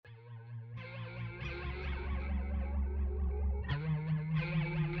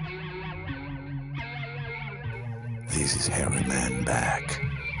This is Harry Man back,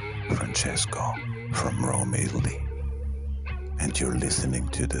 Francesco from Rome, Italy, and you're listening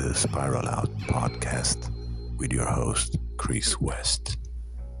to the Spiral Out podcast with your host, Chris West.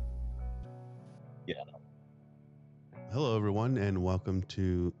 Hello, everyone, and welcome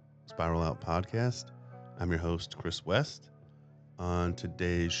to Spiral Out Podcast. I'm your host, Chris West. On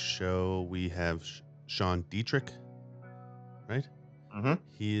today's show, we have Sean Deitrich, right? Mm-hmm.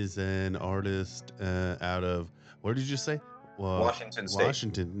 He is an artist out of, where did you say? Well, Washington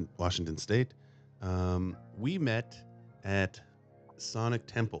State. Washington State. We met at Sonic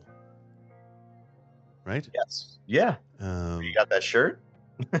Temple, right? Yes. Yeah. You got that shirt?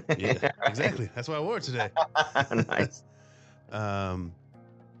 Yeah, exactly. That's why I wore it today. Nice.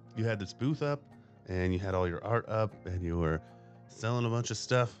 You had this booth up, and you had all your art up, and you were selling a bunch of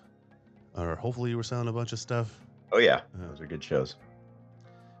stuff, or hopefully you were selling a bunch of stuff. Oh yeah, those are good shows.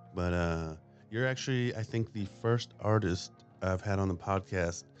 But you're actually, I think, the first artist I've had on the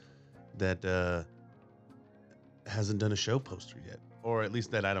podcast that hasn't done a show poster yet, or at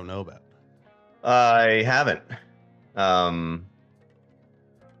least that I don't know about. I haven't.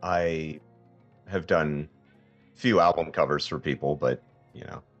 I have done a few album covers for people, but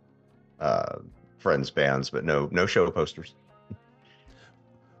friends, bands, but no show posters.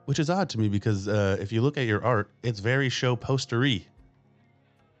 Which is odd to me because if you look at your art, it's very show postery.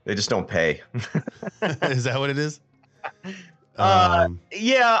 They just don't pay. Is that what it is? Yeah,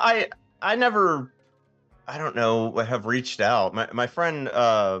 I never, I don't know, have reached out. My friend,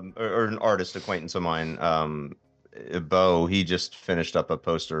 or an artist acquaintance of mine, Bo, he just finished up a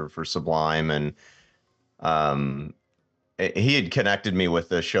poster for Sublime, and he had connected me with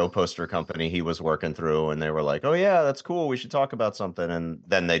the show poster company he was working through, and they were like, "Oh yeah, that's cool. We should talk about something." And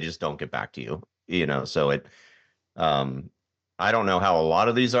then they just don't get back to you, so it, I don't know how a lot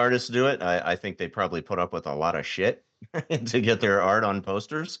of these artists do it. I think they probably put up with a lot of shit to get their art on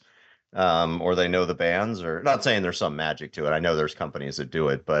posters, or they know the bands, or not saying there's some magic to it. I know there's companies that do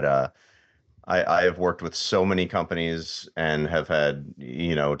it, but I have worked with so many companies and have had,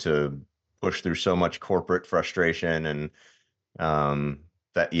 to push through so much corporate frustration, and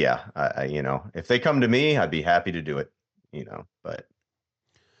that, yeah, I if they come to me, I'd be happy to do it, but.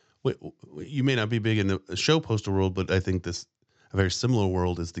 Wait, you may not be big in the show poster world, but I think a very similar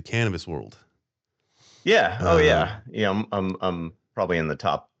world is the cannabis world. Yeah. Oh yeah. Yeah. I'm probably in the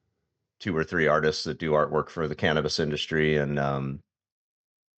top 2 or 3 artists that do artwork for the cannabis industry. And,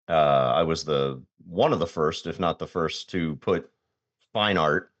 I was one of the first, if not the first, to put fine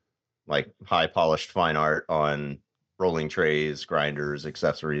art, like high polished fine art, on rolling trays, grinders,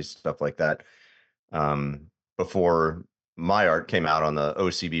 accessories, stuff like that. Before my art came out on the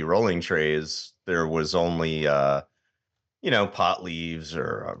OCB rolling trays, there was only, pot leaves,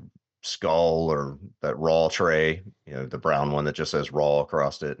 or a skull, or that raw tray, the brown one that just says raw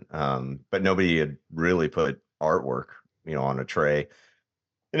across it. But nobody had really put artwork, on a tray.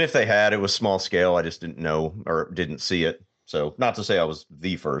 And if they had, it was small scale. I just didn't know or didn't see it. So not to say I was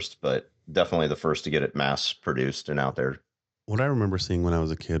the first, but definitely the first to get it mass produced and out there. What I remember seeing when I was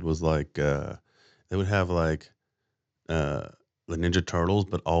a kid was like they would have like the Ninja Turtles,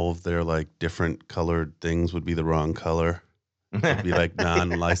 but all of their like different colored things would be the wrong color. It'd be like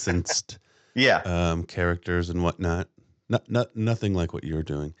non-licensed characters and whatnot. Nothing like what you're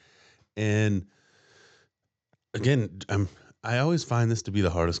doing. And again, I always find this to be the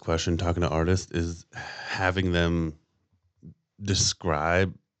hardest question talking to artists, is having them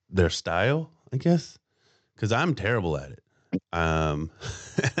describe their style, I guess, because I'm terrible at it. And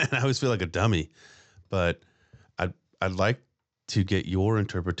I always feel like a dummy, but I'd like to get your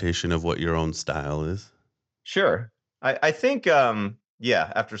interpretation of what your own style is. Sure. I think,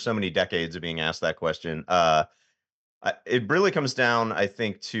 after so many decades of being asked that question, it really comes down, I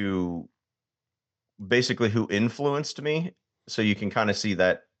think, to basically who influenced me. So you can kind of see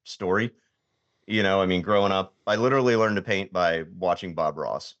that story. Growing up, I literally learned to paint by watching Bob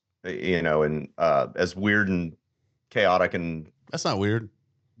Ross, and as weird and chaotic and that's not weird,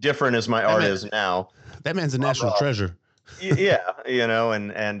 different as my art is now. That man's a national treasure. Yeah,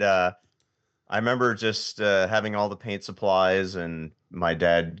 and I remember just having all the paint supplies, and my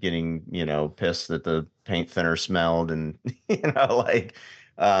dad getting, pissed that the paint thinner smelled, and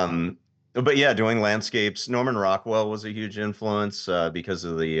but yeah, doing landscapes. Norman Rockwell was a huge influence because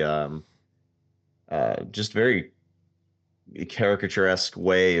of the just very caricaturesque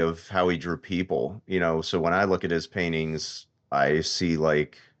way of how he drew people. So when I look at his paintings, I see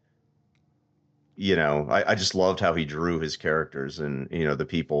like, I just loved how he drew his characters, and, the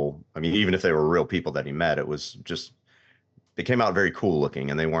people. I mean, even if they were real people that he met, it was just, they came out very cool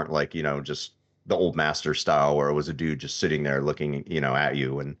looking, and they weren't like, just the old master style where it was a dude just sitting there looking, at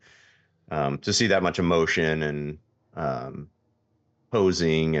you. And to see that much emotion and um,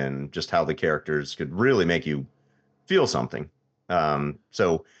 posing and just how the characters could really make you feel something.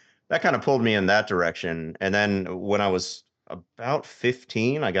 So that kind of pulled me in that direction. And then when I was about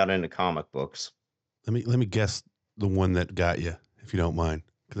 15, I got into comic books. Let me guess the one that got you, if you don't mind,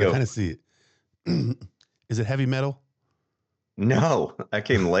 because I Go. kind of see it. Is it heavy metal? No, that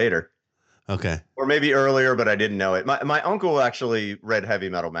came later. Okay. Or maybe earlier, but I didn't know it. My uncle actually read Heavy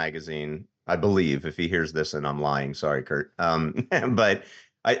Metal magazine, I believe. If he hears this and I'm lying, sorry, Kurt. But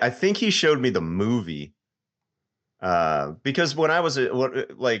I think he showed me the movie because when I was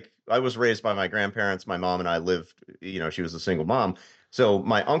like I was raised by my grandparents. My mom and I lived. She was a single mom, so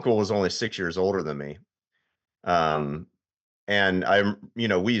my uncle was only 6 years older than me. Um, and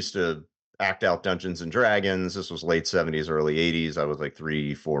we used to act out Dungeons and Dragons. This was late 70s, early 80s. I was like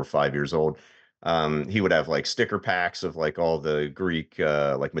 3, 4, 5 years old. He would have like sticker packs of like all the Greek,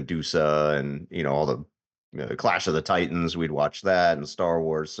 like Medusa and, all the Clash of the Titans. We'd watch that and Star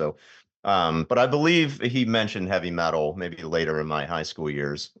Wars. So, but I believe he mentioned heavy metal maybe later in my high school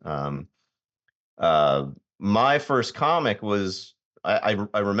years. Uh, my first comic was I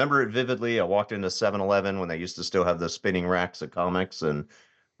remember it vividly. I walked into 7-Eleven when they used to still have the spinning racks of comics, and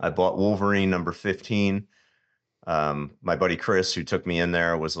I bought Wolverine number 15. My buddy Chris, who took me in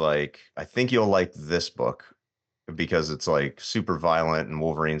there, was like, I think you'll like this book because it's like super violent and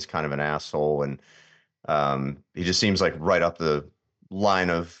Wolverine's kind of an asshole. And he just seems like right up the line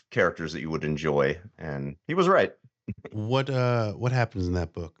of characters that you would enjoy. And he was right. What happens in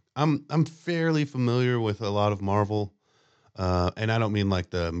that book? I'm fairly familiar with a lot of Marvel, and I don't mean like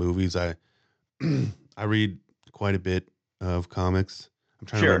the movies. I I read quite a bit of comics. I'm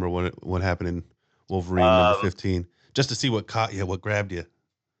trying to Sure. remember what happened in Wolverine number Um, 15, just to see what caught you, what grabbed you.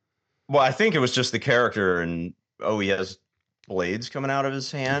 Well, I think it was just the character, and he has blades coming out of his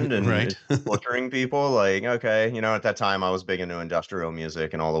hand and Right. is butchering people. Like, okay, at that time I was big into industrial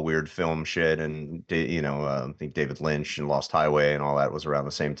music and all the weird film shit, and I think David Lynch and Lost Highway and all that was around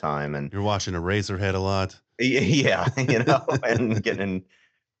the same time. And You're watching Eraserhead a lot. yeah, and getting,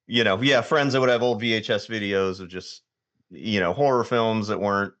 yeah, friends that would have old VHS videos of just, horror films that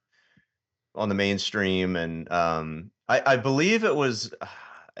weren't on the mainstream. And I believe it was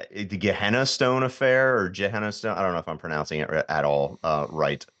the Gehenna Stone affair or Gehenna Stone. I don't know if I'm pronouncing it at all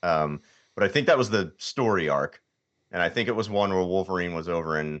right. But I think that was the story arc, and I think it was one where Wolverine was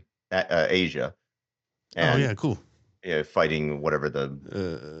over in Asia Oh and yeah, cool. fighting whatever the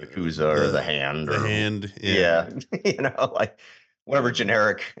Yakuza or the The Hand the or hand, yeah. yeah, like whatever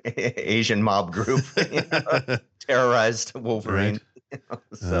generic Asian mob group terrorized Right. Wolverine.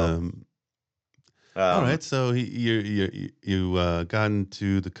 So. Um, all Um, right. So you got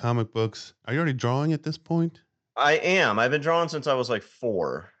into the comic books. Are you already drawing at this point? I am. I've been drawing since I was like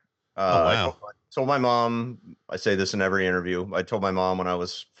 4. Oh I told, wow. told my mom, I say this in every interview. I told my mom when I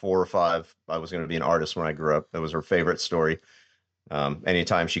was 4 or 5, I was going to be an artist when I grew up. That was her favorite story.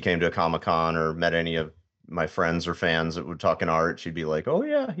 Anytime she came to a Comic Con or met any of my friends or fans that would talk in art, she'd be like, "Oh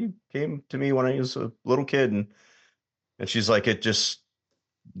yeah, he came to me when I was a little kid," and she's like, "It just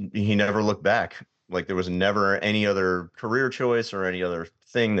he never looked back. Like there was never any other career choice or any other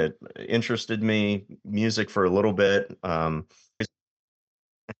thing that interested me. Music for a little bit."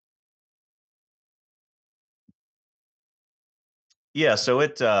 Yeah, so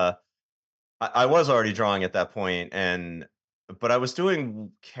I was already drawing at that point, and but I was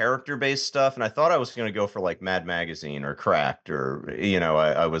doing character-based stuff, and I thought I was gonna go for like Mad Magazine or Cracked, or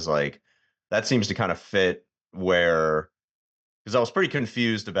I was like, that seems to kind of fit where, because I was pretty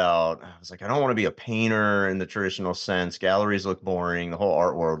confused about, I was like, I don't want to be a painter in the traditional sense. Galleries look boring, the whole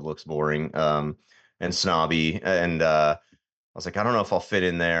art world looks boring, and snobby, and I was like, I don't know if I'll fit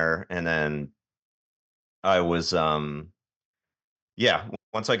in there. And then I was yeah,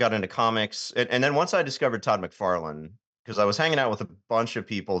 once I got into comics, and then once I discovered Todd McFarlane, because I was hanging out with a bunch of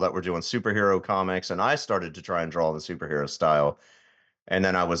people that were doing superhero comics, and I started to try and draw the superhero style. And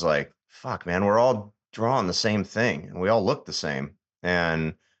then I was like, fuck, man, we're all drawing the same thing and we all look the same.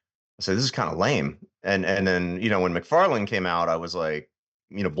 And I said, this is kind of lame. And then, when McFarlane came out, I was like,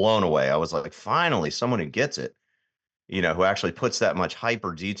 blown away. I was like, finally, someone who gets it, who actually puts that much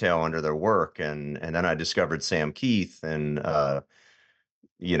hyper detail under their work. And then I discovered Sam Keith and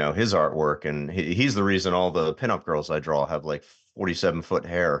his artwork, and he's the reason all the pinup girls I draw have like 47-foot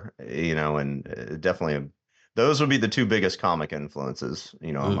hair, and definitely those would be the two biggest comic influences,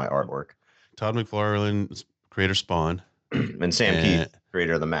 on Uh, my artwork. Todd McFarlane, creator Spawn, And Sam and Keith,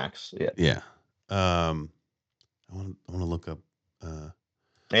 creator of the Max. Yeah. yeah. I want to look up.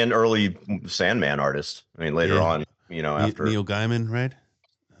 and early Sandman artist. I mean, later on, after Neil Gaiman, right?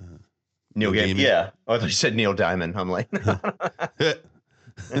 Neil Gaiman. Yeah. Oh, they said Neil Diamond. I'm like, It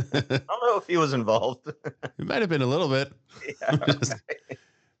I don't know if he was involved. might have been a little bit. Yeah.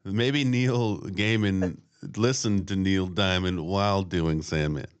 Maybe Neil Gaiman listened to Neil Diamond while doing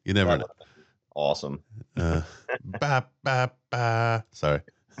Sandman. You never That know. would have been awesome. Ba ba ba. Sorry,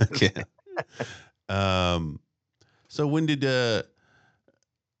 I can't. So when did because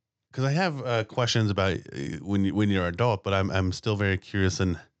I have questions about when you're an adult, but I'm still very curious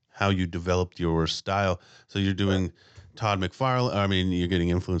in how you developed your style. So you're doing Todd McFarlane. I mean, you're getting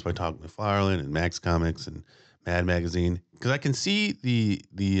influenced by Todd McFarlane and Max Comics and Mad Magazine. Because I can see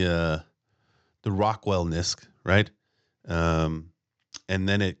the Rockwell-ness, right? Um, and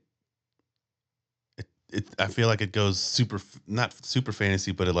then it I feel like it goes not super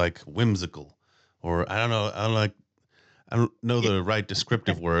fantasy, but it like whimsical, or I don't know. I don't know the right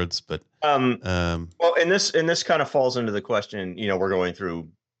descriptive words, but Well, and this kind of falls into the question, we're going through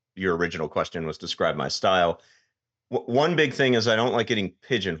your original question was describe my style. One big thing is I don't like getting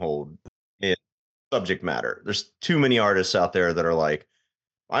pigeonholed in subject matter. There's too many artists out there that are like,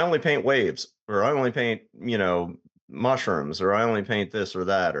 I only paint waves, or I only paint, mushrooms, or I only paint this or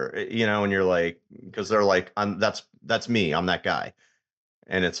that, or and you're like, because they're like, that's me, I'm that guy.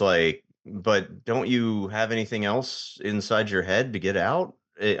 And it's like, but don't you have anything else inside your head to get out?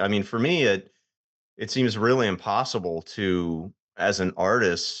 I mean, for me, it seems really impossible to, as an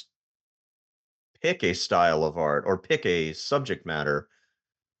artist, pick a style of art or pick a subject matter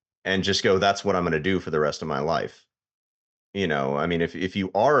and just go, that's what I'm going to do for the rest of my life. I mean, if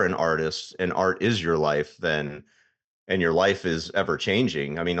you are an artist and art is your life, then, and your life is ever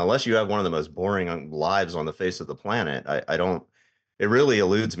changing. I mean, unless you have one of the most boring lives on the face of the planet, I don't, it really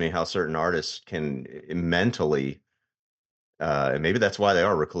eludes me how certain artists can mentally, and maybe that's why they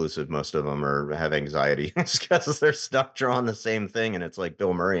are reclusive. Most of them or have anxiety because they're stuck drawing the same thing, and it's like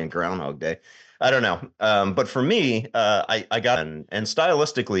Bill Murray and Groundhog Day. I don't know, but for me, I got and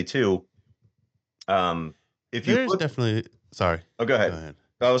stylistically too. If you there's look, definitely. Sorry, oh, go go ahead. ahead.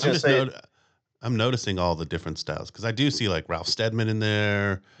 I was I'm going to just say, I'm noticing all the different styles because I do see like Ralph Steadman in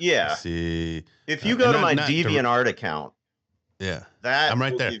there. I yeah. see, If you and go to my not DeviantArt account, yeah. that I'm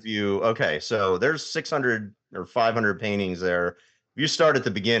right will there. give you, okay, so there's 600 or 500 paintings there. If you start at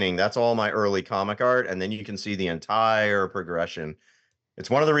the beginning, that's all my early comic art, and then you can see the entire progression. It's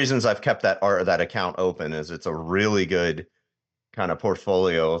one of the reasons I've kept that account open is it's a really good kind of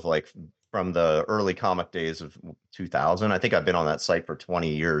portfolio of like from the early comic days of 2000. I think I've been on that site for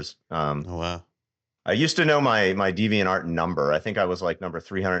 20 years. Oh wow. I used to know my DeviantArt number. I think I was like number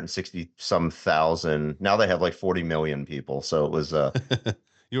 360 some thousand. Now they have like 40 million people. So it was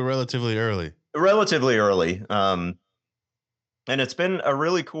You're relatively early. relatively early. And it's been a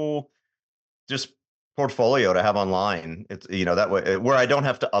really cool just portfolio to have online. It's that way where I don't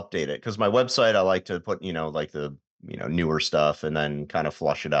have to update it because my website I like to put like the newer stuff and then kind of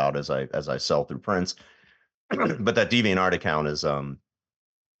flush it out as I sell through prints. But that DeviantArt account is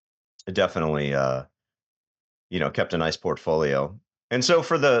definitely kept a nice portfolio. And so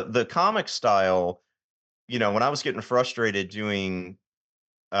for the comic style, when I was getting frustrated doing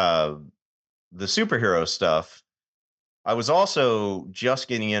uh the superhero stuff, I was also just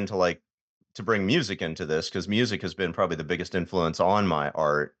getting into like to bring music into this because music has been probably the biggest influence on my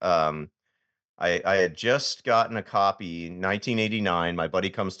art. I had just gotten a copy 1989. My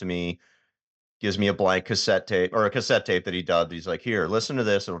buddy comes to me, gives me a blank cassette tape or a cassette tape that he dubbed. He's like, "Here, listen to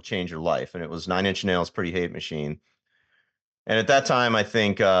this. It'll change your life." And it was Nine Inch Nails' "Pretty Hate Machine." And at that time, I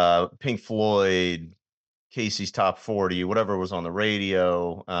think Pink Floyd, Casey's Top 40, whatever was on the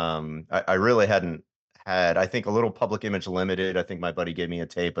radio. I really hadn't had, I think a little Public Image Limited. I think my buddy gave me a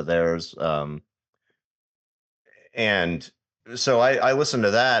tape of theirs. And so I listened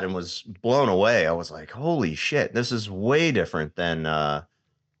to that and was blown away. I was like, holy shit, this is way different than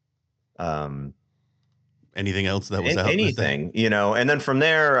um, Anything else that was out at that? anything. And then from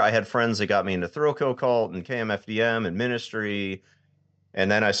there, I had friends that got me into Thrill Kill Cult and KMFDM and Ministry. And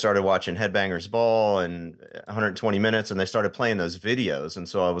then I started watching Headbangers Ball and 120 Minutes, and they started playing those videos. And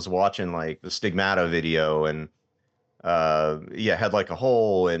so I was watching like the Stigmata video and yeah, Head Like a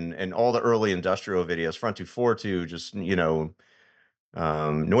Hole and all the early industrial videos, Front 242, just Neubauten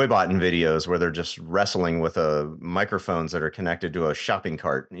videos where they're just wrestling with microphones that are connected to a shopping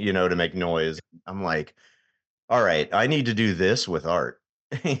cart, to make noise. I'm like, all right, I need to do this with art.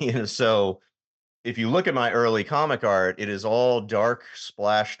 So if you look at my early comic art, it is all dark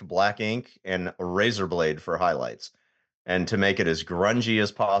splashed black ink and a razor blade for highlights. And to make it as grungy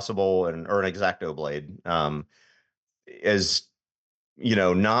as possible, or an X-Acto blade, as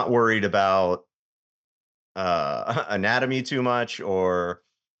not worried about anatomy too much or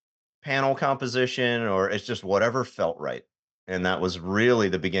panel composition, or it's just whatever felt right. And that was really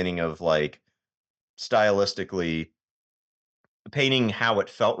the beginning of like stylistically painting how it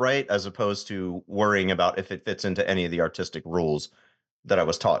felt right, as opposed to worrying about if it fits into any of the artistic rules that I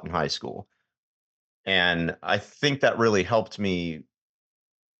was taught in high school. And I think that really helped me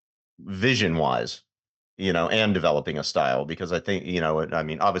vision wise, and developing a style, because I think, I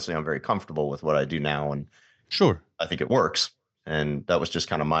mean, obviously I'm very comfortable with what I do now and Sure. I think it works. And that was just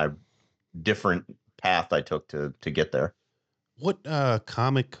kind of my different path I took to get there. What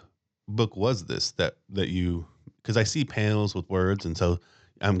comic book was this that you? Because I see panels with words, and so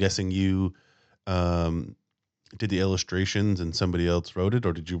I'm guessing you um, did the illustrations and somebody else wrote it,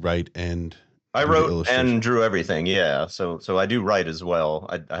 or did you write and I do the wrote and illustration? drew everything. Yeah. So I do write as well.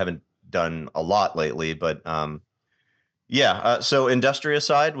 I haven't done a lot lately, but yeah. So Industrious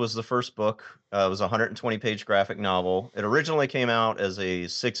Side was the first book. It was a 120-page graphic novel. It originally came out as a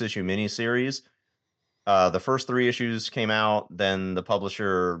 6-issue miniseries. The first 3 issues came out, then the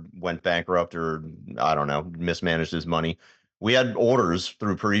publisher went bankrupt, or I don't know, mismanaged his money. We had orders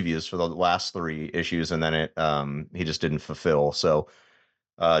through previews for the last 3 issues, and then he just didn't fulfill. So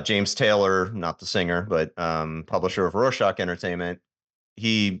James Taylor, not the singer, but publisher of Rorschach Entertainment,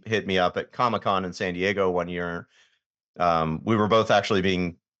 he hit me up at Comic-Con in San Diego one year. We were both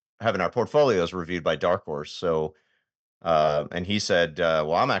actually having our portfolios reviewed by Dark Horse. So and he said,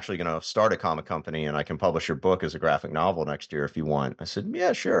 well, I'm actually going to start a comic company and I can publish your book as a graphic novel next year if you want. I said,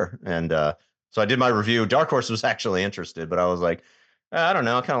 yeah, sure. And so I did my review. Dark Horse was actually interested, but I was like, I don't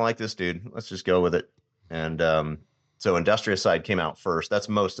know. I kind of like this dude. Let's just go with it. And so Industrious Side came out first. That's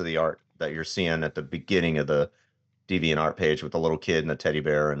most of the art that you're seeing at the beginning of the DeviantArt page with the little kid and the teddy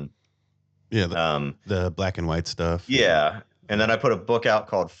bear. And Yeah, um, the black and white stuff. yeah. And then I put a book out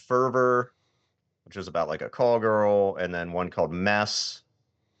called Fervor, which was about like a call girl, and then one called Mess.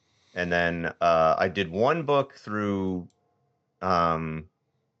 And then I did one book through, I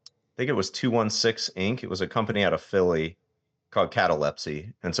think it was 216 Inc. It was a company out of Philly called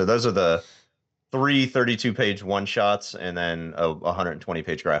Catalepsy. And so those are the 32-page one shots, and then a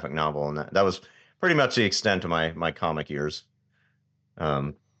 120-page graphic novel. And that was pretty much the extent of my comic years.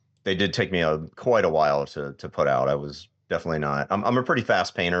 Um, they did take me quite a while to put out. I was definitely not. I'm a pretty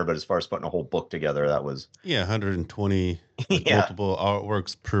fast painter, but as far as putting a whole book together, that was Yeah, 120 with yeah, multiple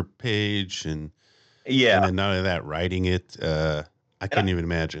artworks per page, and yeah. then not only that, writing it. I And couldn't even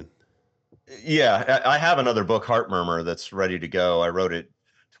imagine. yeah, I have another book, Heart Murmur, that's ready to go. I wrote it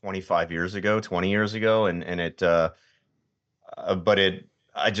 25 years ago, 20 years ago, and but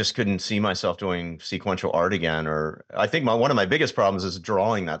I just couldn't see myself doing sequential art again. Or I think one of my biggest problems is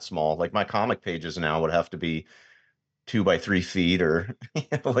drawing that small. Like my comic pages now would have to be 2 by 3 feet, or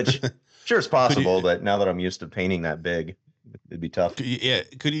which sure is Could you? possible, but now that I'm used to painting that big, it'd be tough. Yeah,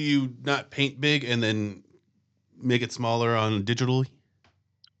 could you not paint big and then make it smaller on digitally?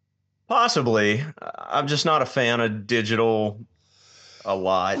 Possibly. I'm just not a fan of digital a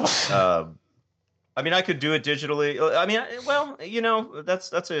lot. I mean, I could do it digitally. I mean, well,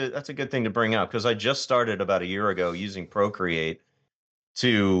 that's a good thing to bring up, because I just started about a year ago using Procreate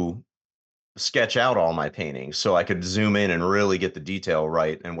to sketch out all my paintings so I could zoom in and really get the detail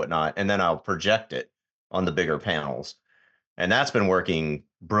right and whatnot, and then I'll project it on the bigger panels, and that's been working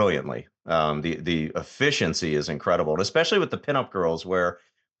brilliantly. The efficiency is incredible, and especially with the pinup girls, where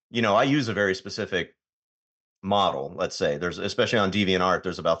I use a very specific model. Let's say there's, especially on DeviantArt,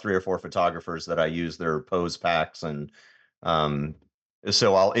 there's about 3 or 4 photographers that I use their pose packs, and um,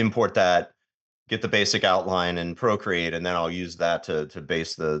 so I'll import that, get the basic outline in Procreate, and then I'll use that to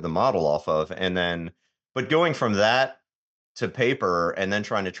base the model off of. And then, but going from that to paper and then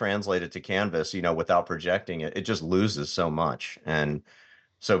trying to translate it to canvas, without projecting it, it just loses so much. And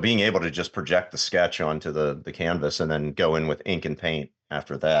so being able to just project the sketch onto the canvas and then go in with ink and paint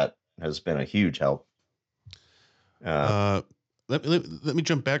after that has been a huge help. Uh, Uh, let me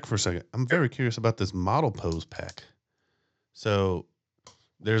jump back for a second. I'm very curious about this model pose pack. So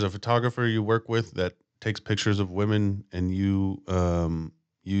there's a photographer you work with that takes pictures of women, and you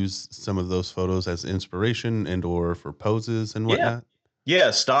use some of those photos as inspiration and or for poses and yeah, whatnot. yeah,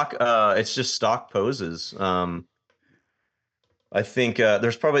 stock. It's just stock poses. I think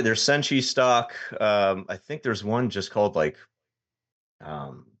there's Senshi stock. I think there's one just called like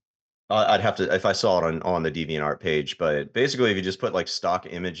um, I'd have to, if I saw it on the DeviantArt page, but basically if you just put like stock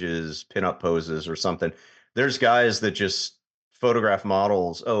images, pinup poses or something, there's guys that just photograph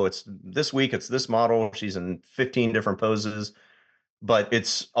models. Oh, it's this week, it's this model. She's in 15 different poses, but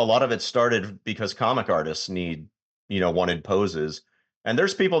it's a lot of it started because comic artists wanted poses. And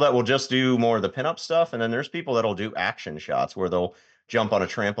there's people that will just do more of the pinup stuff, and then there's people that'll do action shots where they'll jump on a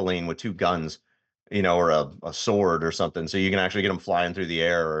trampoline with two guns, or a sword or something, so you can actually get them flying through the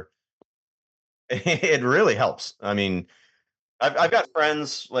air. Or it really helps. I mean, I've got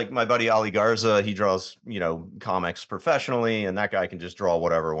friends like my buddy Ali Garza. He draws, comics professionally, and that guy can just draw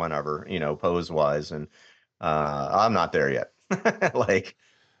whatever, whenever, pose wise. And I'm not there yet. Like,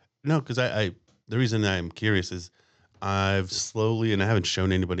 No, because the reason I'm curious is I've slowly, and I haven't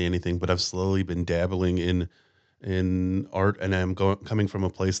shown anybody anything, but I've slowly been dabbling in art, and I'm coming from a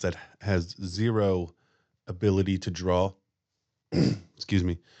place that has zero ability to draw. Excuse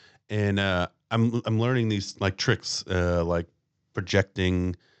me, and I'm learning these like tricks, like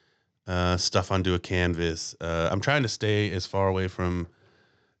projecting stuff onto a canvas. I'm trying to stay as far away from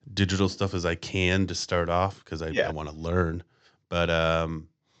digital stuff as I can to start off because I yeah, want to learn. But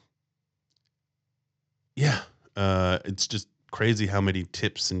yeah, it's just crazy how many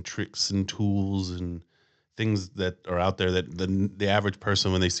tips and tricks and tools and things that are out there that the average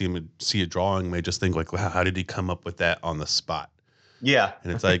person, when they see a drawing, may just think like, "Wow, how did he come up with that on the spot?" yeah,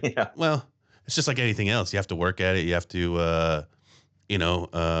 And it's like, yeah. well, it's just like anything else. You have to work at it. You have to,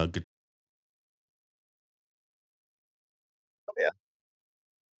 get. Yeah.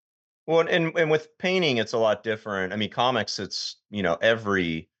 Well, and with painting, it's a lot different. I mean, comics, it's,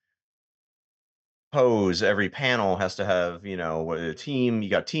 every pose, every panel has to have, a team. You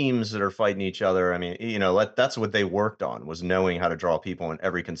got teams that are fighting each other. I mean, that's what they worked on, was knowing how to draw people in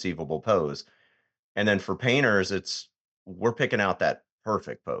every conceivable pose. And then for painters, we're picking out that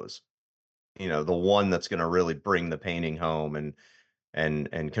perfect pose. The one that's going to really bring the painting home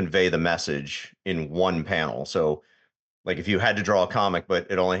and convey the message in one panel. So, like, if you had to draw a comic,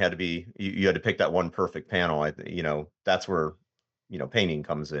 but it only had to be, you had to pick that one perfect panel. That's where, painting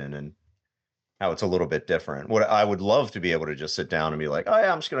comes in, and how it's a little bit different. What I would love to be able to just sit down and be like, oh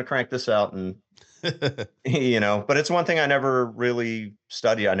yeah, I'm just going to crank this out, and but it's one thing I never really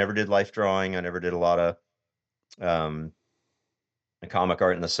studied. I never did life drawing. I never did a lot of um, comic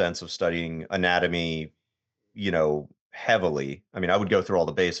art in the sense of studying anatomy, heavily. I mean, I would go through all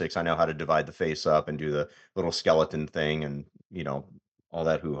the basics. I know how to divide the face up and do the little skeleton thing, and all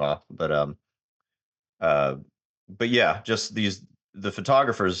that hoo-ha. Uh but yeah, just the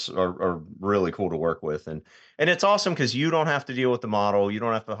photographers are really cool to work with. And it's awesome because you don't have to deal with the model. You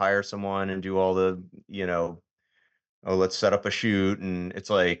don't have to hire someone and do all the, oh, let's set up a shoot. And it's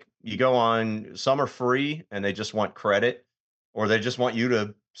like, you go on, some are free and they just want credit, or they just want you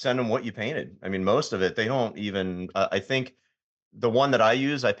to send them what you painted. I mean, most of it, they don't even, I think the one that I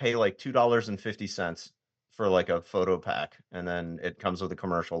use, I pay like $2.50 for like a photo pack, and then it comes with a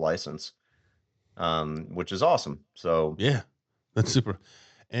commercial license, which is awesome. So Yeah, that's super.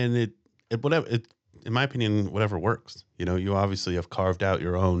 And in my opinion, whatever works. You obviously have carved out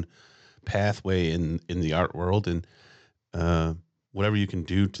your own pathway in the art world, and uh, whatever you can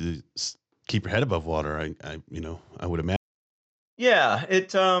do to keep your head above water. I would imagine. yeah,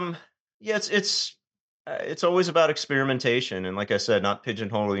 yeah, it's always about experimentation, and like I said, not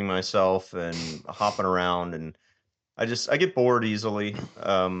pigeonholing myself and hopping around. And I get bored easily,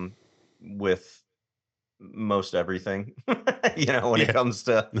 with most everything. When it Yeah, comes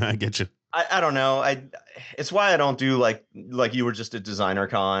to, I get you. I don't know. It's why I don't do like you were just at designer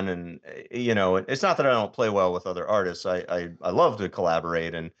con. And it's not that I don't play well with other artists. I love to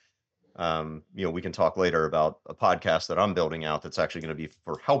collaborate. And we can talk later about a podcast that I'm building out that's actually going to be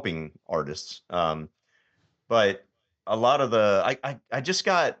for helping artists. But a lot of I just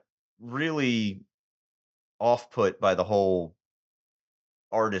got really off put by the whole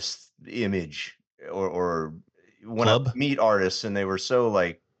artist image, or when I Club? meet artists and they were so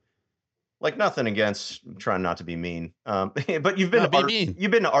like, nothing against, trying not to be mean. But No, be mean.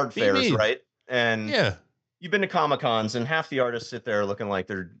 you've been to art Be fairs, mean. right? And Yeah. you've been to Comic Cons, and half the artists sit there looking like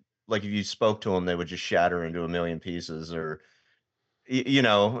they're, like, if you spoke to them, they would just shatter into a million pieces. Or they're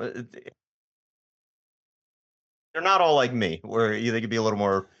not all like me, where they could be a little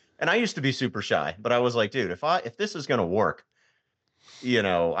more. And I used to be super shy, but I was like, dude, if this is gonna work,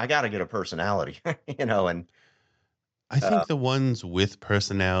 I got to get a personality, and I uh, think the ones with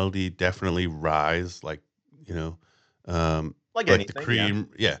personality definitely rise, like, you know, um, like like the anything, yeah. cream.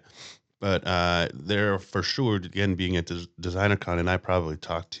 Yeah. But there for sure, again, being at Designer Con, and I probably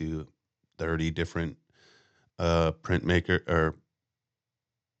talked to 30 different printmaker or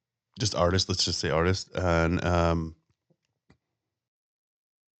just artists, let's just say artists. And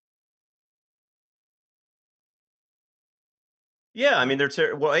Yeah, I mean,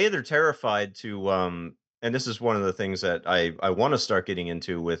 well, they're terrified to, and this is one of the things that I want to start getting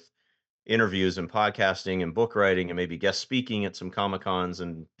into with interviews and podcasting and book writing and maybe guest speaking at some comic cons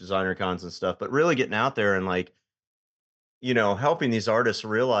and designer cons and stuff, but really getting out there and like, helping these artists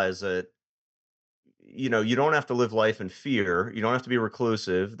realize that, you don't have to live life in fear. You don't have to be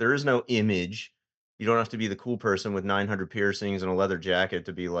reclusive. There is no image. You don't have to be the cool person with 900 piercings and a leather jacket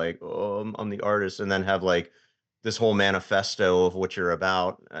to be like, oh, I'm the artist, and then have like this whole manifesto of what you're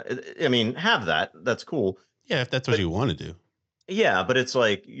about. I mean, have that. That's cool. Yeah, if that's what But you want to do. yeah, but it's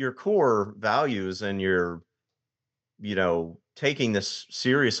like your core values and your, taking this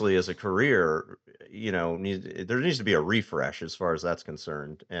seriously as a career, there needs to be a refresh as far as that's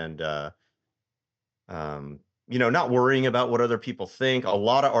concerned. And, um, not worrying about what other people think. A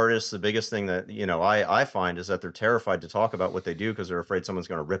lot of artists, the biggest thing that, I find is that they're terrified to talk about what they do because they're afraid someone's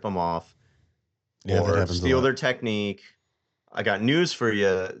going to rip them off Yeah, that or happens a steal lot. their technique. I got news for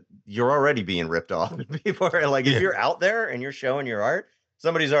you. You're already being ripped off. People are like, if Yeah. you're out there and you're showing your art,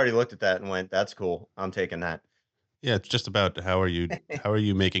 somebody's already looked at that and went, "That's cool. I'm taking that." Yeah, it's just about how are you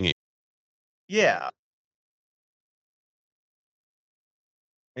making it. Yeah,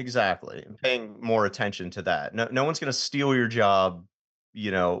 exactly. And paying more attention to that. No one's gonna steal your job,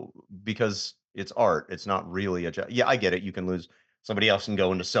 because it's art. It's not really a job. Yeah, I get it. You can lose somebody else and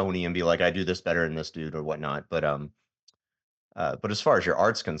go into Sony and be like, I do this better than this dude or whatnot. But as far as your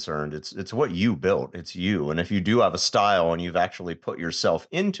art's concerned, it's what you built. It's you. And if you do have a style and you've actually put yourself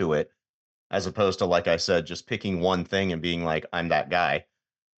into it, as opposed to, like I said, just picking one thing and being like, I'm that guy,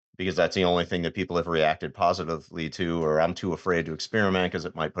 because that's the only thing that people have reacted positively to, or I'm too afraid to experiment because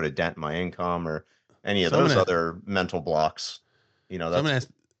it might put a dent in my income or any of So I'm those gonna other mental blocks. so That's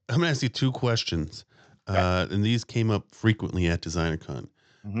I'm gonna ask you two questions. okay. And these came up frequently at DesignerCon.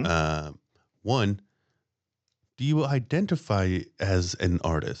 Mhm. Uh, one, do you identify as an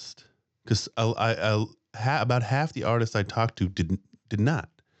artist? Because about half the artists I talked to did not.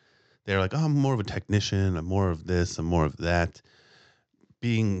 They're like, oh, I'm more of a technician. I'm more of this. I'm more of that.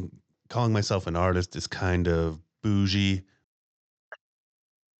 Calling myself an artist is kind of bougie.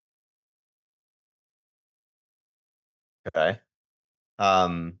 Okay.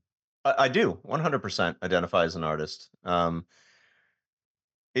 Um, I do 100% identify as an artist.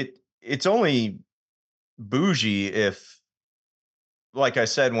 It's only bougie if, like I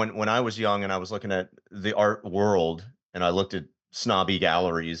said, when I was young and I was looking at the art world and I looked at snobby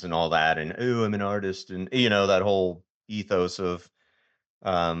galleries and all that, and oh, I'm an artist, and that whole ethos of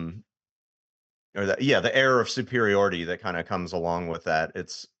um or that, yeah, the air of superiority that kind of comes along with that.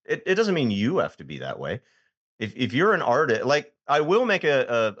 It doesn't mean you have to be that way. If you're an artist, like I will make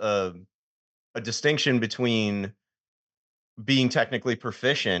a distinction between being technically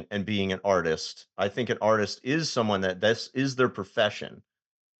proficient and being an artist. I think an artist is someone that this is their profession.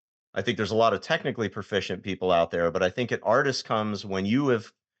 I think there's a lot of technically proficient people out there, but I think an artist comes when you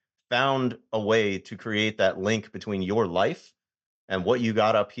have found a way to create that link between your life and what you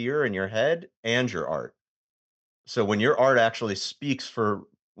got up here in your head and your art. So when your art actually speaks for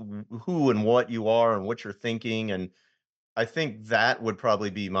who and what you are and what you're thinking, and I think that would probably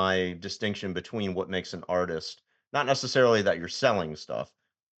be my distinction between what makes an artist. Not necessarily that you're selling stuff,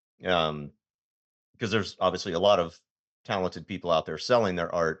 um, because there's obviously a lot of talented people out there selling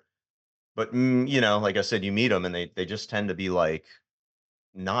their art. But like I said, you meet them and they just tend to be like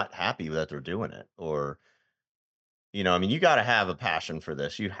not happy that they're doing it, or I mean, you got to have a passion for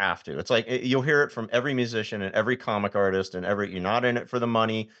this. You have to. It's like you'll hear it from every musician and every comic artist and every. You're not in it for the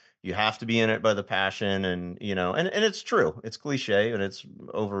money. You have to be in it by the passion, and and it's true. It's cliche and it's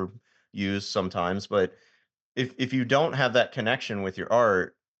overused sometimes, but if you don't have that connection with your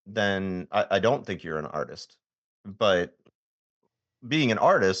art, then I don't think you're an artist. But being an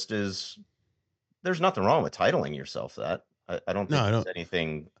artist is there's nothing wrong with titling yourself that. I don't No, think there's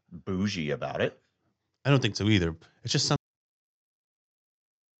anything bougie about it. I don't think so either. It's just some,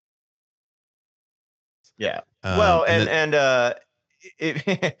 Yeah. Well, and and that and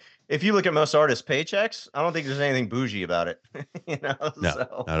if if you look at most artists' paychecks, I don't think there's anything bougie about it. no,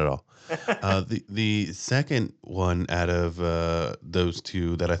 So not at all. The second one out of those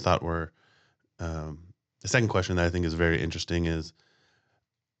two that I thought were um, the second question that I think is very interesting is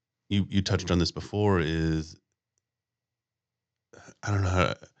you touched on this before is I don't know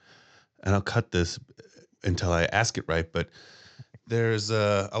how and I'll cut this until I ask it right, but there's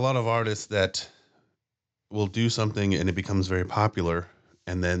a lot of artists that will do something and it becomes very popular,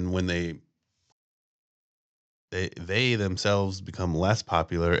 and then when they themselves become less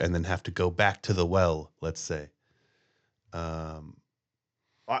popular and then have to go back to the well, let's say. Um,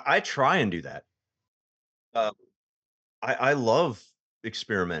 I try and do that. Uh, I love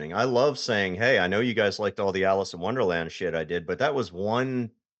experimenting. I love saying, "Hey, I know you guys liked all the Alice in Wonderland shit I did, but that was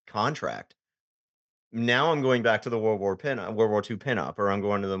one contract. Now I'm going back to the World War II pinup, or I'm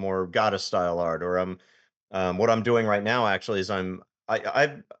going to the more goddess style art, or what I'm doing right now actually is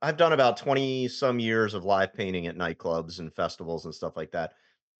I've done about 20 some years of live painting at nightclubs and festivals and stuff like that.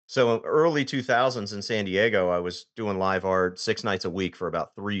 So early 2000s in San Diego, I was doing live art 6 nights a week for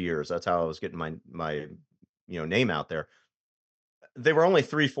about 3 years. That's how I was getting my name out there. They were only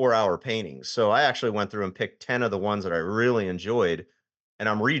 3, 4-hour paintings. So I actually went through and picked 10 of the ones that I really enjoyed, and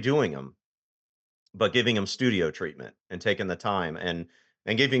I'm redoing them, but giving them studio treatment and taking the time and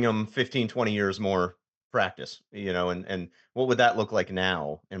giving them 15, 20 years more practice, and what would that look like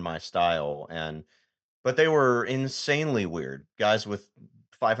now in my style? And but they were insanely weird. Guys with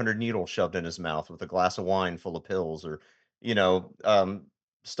 500 needles shoved in his mouth with a glass of wine full of pills, or, you know, um,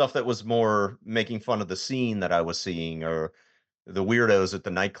 stuff that was more making fun of the scene that I was seeing, or the weirdos at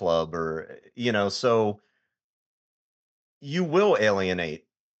the nightclub, or, so you will alienate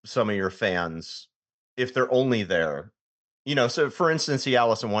some of your fans if they're only there. So for instance, the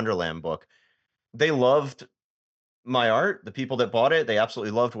Alice in Wonderland book, they loved my art. The people that bought it, they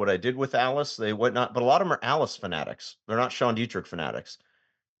absolutely loved what I did with Alice. They whatnot, but a lot of them are Alice fanatics. They're not Sean Dietrich fanatics.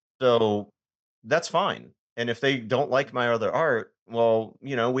 So that's fine. And if they don't like my other art, well,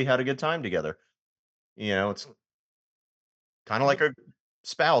 we had a good time together. It's kind of like a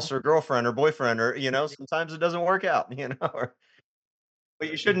spouse or girlfriend or boyfriend, or sometimes it doesn't work out, but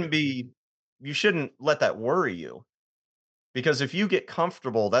you shouldn't let that worry you, because if you get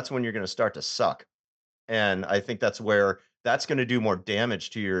comfortable, that's when you're going to start to suck. And I think that's where that's gonna do more damage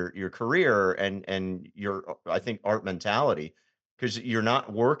to your career and your, I think, art mentality, because 'cause you're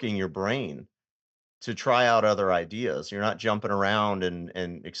not working your brain to try out other ideas. You're not jumping around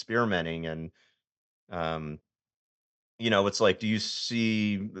and experimenting, and, um, it's like, do you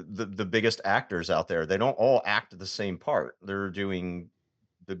see the biggest actors out there? They don't all act the same part. They're doing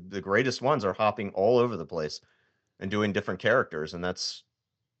the greatest ones are hopping all over the place and doing different characters, and that's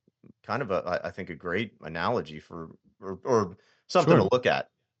kind of I think a great analogy for, or something Sure, to look at,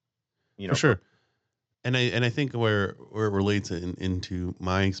 for for sure. And I think where it relates into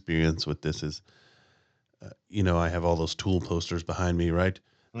my experience with this is, I have all those Tool posters behind me, right?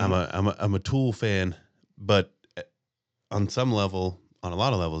 I'm Mhm. a Tool fan, but on some level, on a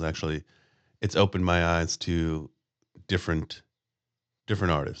lot of levels, actually, it's opened my eyes to different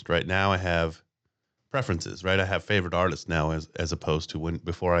different artists. Right now, I have preferences. Right, I have favorite artists now, as opposed to when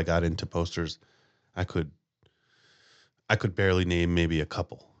before I got into posters, I could I could barely name maybe a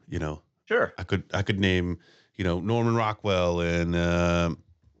couple. Sure. I could name Norman Rockwell and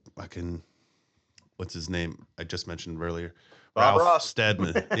I can what's his name I just mentioned earlier, Bob Ralph Ross.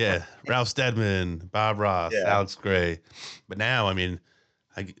 Steadman. Yeah, Ralph Steadman, Bob Ross, Yeah. Alex Gray. But now, I mean,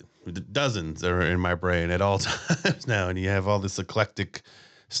 I dozens are in my brain at all times now, and you have all this eclectic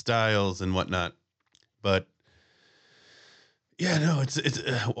styles and whatnot. But yeah, no, it's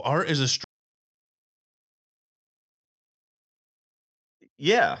art is a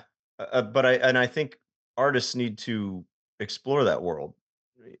Yeah. But I think artists need to explore that world.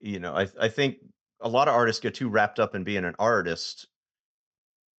 I think a lot of artists get too wrapped up in being an artist.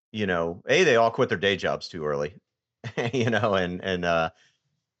 They all quit their day jobs too early, and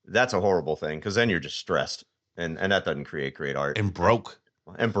that's a horrible thing, because then you're just stressed, and that doesn't create great art. and broke.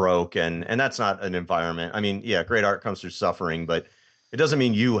 And broke, and that's not an environment. I mean, yeah, great art comes through suffering, but it doesn't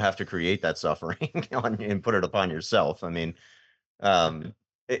mean you have to create that suffering and put it upon yourself. I mean,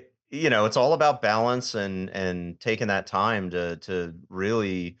 it's all about balance and taking that time to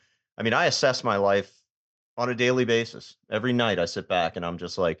really. I mean, I assess my life on a daily basis. Every night I sit back and I'm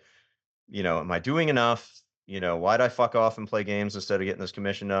just like, am I doing enough? Why'd I fuck off and play games instead of getting this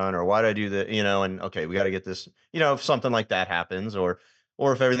commission done? Or why'd I do that? And okay, we got to get this, if something like that happens, or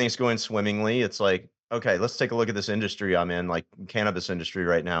if everything's going swimmingly, it's like, okay, let's take a look at this industry I'm in. Like, cannabis industry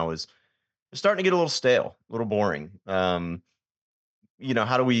right now is starting to get a little stale, a little boring. How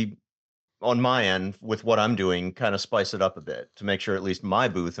do we, on my end, with what I'm doing, kind of spice it up a bit to make sure at least my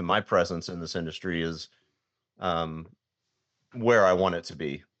booth and my presence in this industry is, um, where I want it to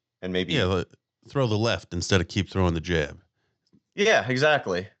be. And Yeah, maybe. throw the left instead of keep throwing the jab. Yeah,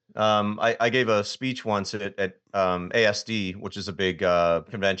 exactly. I gave a speech once at ASD, which is a big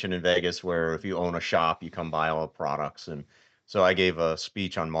convention in Vegas, where if you own a shop, you come buy all the products. And so I gave a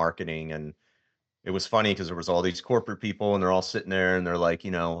speech on marketing, and it was funny because there was all these corporate people, and they're all sitting there, and they're like,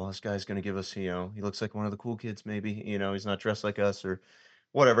 well, this guy's going to give us, he looks like one of the cool kids, maybe, he's not dressed like us, or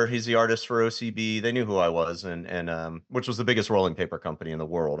whatever. He's the artist for OCB. They knew who I was, and which was the biggest rolling paper company in the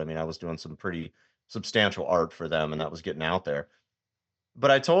world. I mean, I was doing some pretty substantial art for them, and that was getting out there. But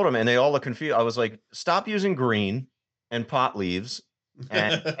I told them, and they all look confused. I was like, "Stop using green and pot leaves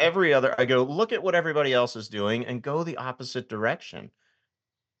And every other, I go, look at what everybody else is doing and go the opposite direction.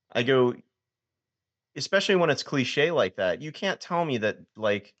 I go, especially when it's cliche like that. You can't tell me that,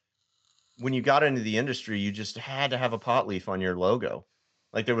 like, when you got into the industry, you just had to have a pot leaf on your logo.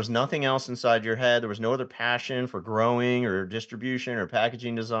 Like, there was nothing else inside your head. There was no other passion for growing or distribution or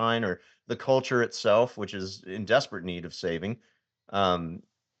packaging design or the culture itself, which is in desperate need of saving. Um,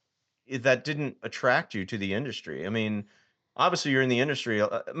 that didn't attract you to the industry. I mean, obviously, you're in the industry.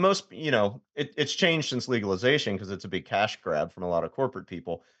 Most, it's changed since legalization because it's a big cash grab from a lot of corporate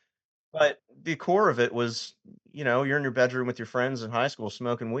people. But the core of it was, you're in your bedroom with your friends in high school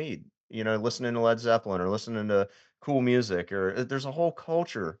smoking weed, listening to Led Zeppelin or listening to cool music, or there's a whole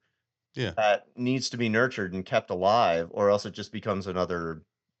culture Yeah. that needs to be nurtured and kept alive, or else it just becomes another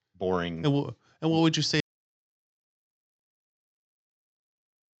boring. And what would you say?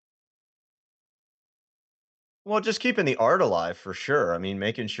 Well, just keeping the art alive for sure. I mean,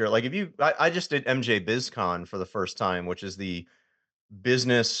 making sure, like, if I just did MJ BizCon for the first time, which is the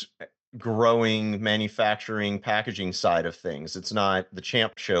business growing, manufacturing, packaging side of things. It's not the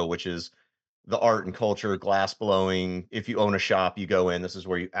Champ Show, which is the art and culture, glass blowing. If you own a shop, you go in, this is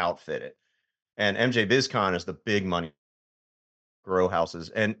where you outfit it. And MJ BizCon is the big money grow houses.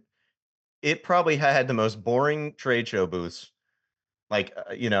 And it probably had the most boring trade show booths. Like,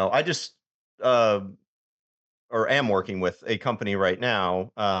 I just, uh, or am working with a company right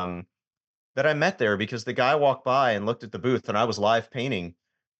now that I met there because the guy walked by and looked at the booth and I was live painting.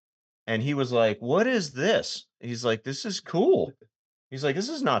 And he was like, "What is this?" He's like, "This is cool." He's like, "This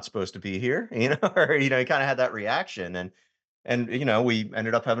is not supposed to be here," or, he kinda had that reaction, and, we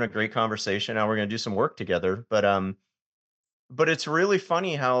ended up having a great conversation. Now we're gonna do some work together, but it's really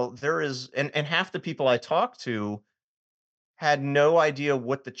funny how there is, and half the people I talked to had no idea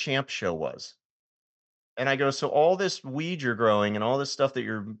what the Champ Show was. And I go, "So all this weed you're growing and all this stuff that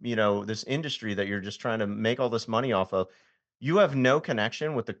you're, this industry that you're just trying to make all this money off of, you have no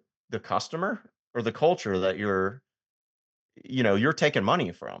connection with the customer or the culture that you're taking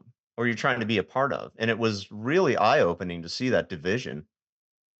money from or you're trying to be a part of." And it was really eye-opening to see that division.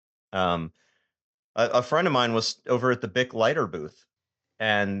 Um, a friend of mine was over at the Bic lighter booth,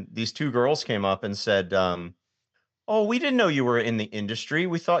 and these 2 girls came up and said, "Oh, we didn't know you were in the industry.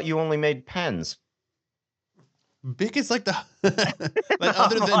 We thought you only made pens." Bic is like the like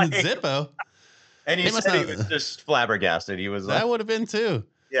I'm other than like, Zippo, and he they must said he not. was just flabbergasted. He was like, That would have been too.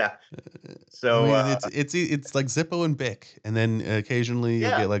 yeah. I So, mean, it's like Zippo and Bic, and then occasionally you'll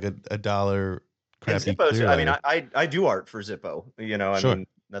yeah, get like a dollar and crappy Zippo too. clear I mean, lighter. I do art for Zippo, I Sure. mean,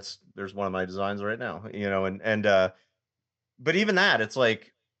 there's one of my designs right now, but even that, it's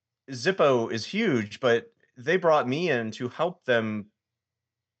like Zippo is huge, but they brought me in to help them,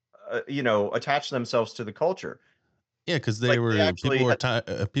 attach themselves to the culture. Yeah, because Like, they actually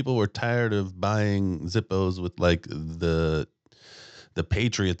had, people were tired of buying Zippos with like the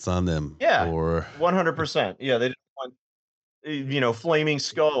Patriots on them, yeah, or 100%. Yeah, they didn't want, flaming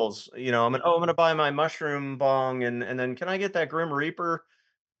skulls. I'm gonna buy my mushroom bong, and then can I get that Grim Reaper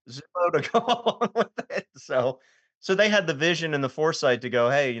Zippo to go along with it? So they had the vision and the foresight to go,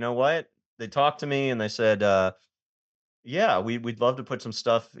 "Hey, you know what?" They talked to me and they said, "Yeah, we'd love to put some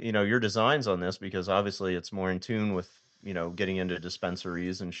stuff, your designs on this because obviously it's more in tune with, getting into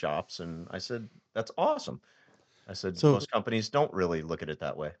dispensaries and shops." And I said, "That's awesome." I said, so "Most companies don't really look at it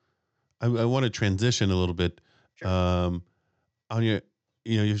that way." I want to transition a little bit. Sure. Um, on your,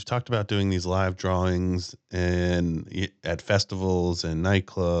 you've talked about doing these live drawings and at festivals and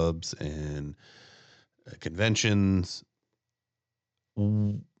nightclubs and conventions.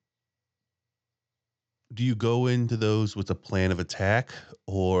 W- Do you go into those with a plan of attack,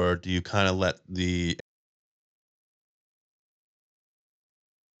 or do you kind of let the?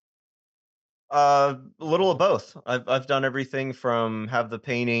 A little of both. I've done everything from have the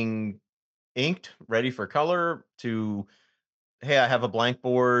painting inked, ready for color, to, "Hey, I have a blank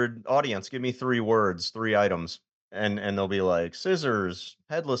board. Audience, give me 3 words, 3 items." And they'll be like, "Scissors,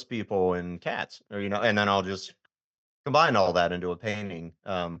 headless people, and cats," or, and then I'll just combine all that into a painting.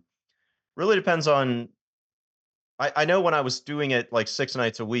 Really depends on, I know when I was doing it, like, 6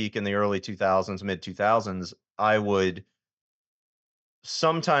 nights a week in the early 2000s, mid 2000s, I would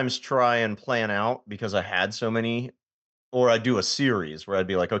sometimes try and plan out because I had so many, or I'd do a series where I'd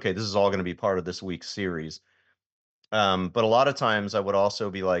be like, "Okay, this is all gonna be part of this week's series." But a lot of times I would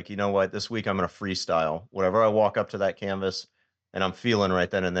also be like, "You know what? This week I'm gonna freestyle. Whatever I walk up to that canvas and I'm feeling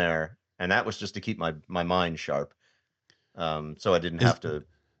right then and there." And that was just to keep my mind sharp, so I didn't Is have to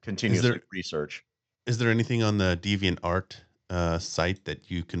is continuously there research. is there anything on the DeviantArt site that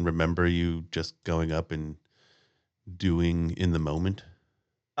you can remember you just going up and doing in the moment?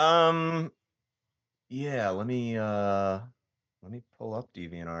 Yeah, let me pull up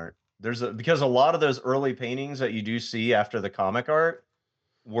DeviantArt. Because a lot of those early paintings that you do see after the comic art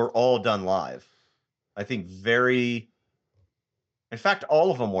were all done live. I think in fact,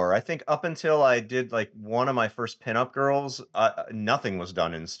 all of them were. I think up until I did like one of my first pinup girls, nothing was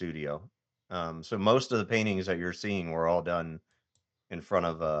done in studio. So most of the paintings that you're seeing were all done in front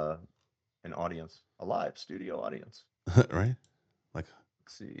of an audience, a live studio audience. Right? Like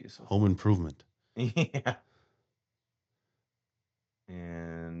Let's see. So Home Improvement. yeah,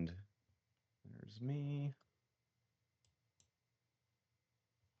 and there's me.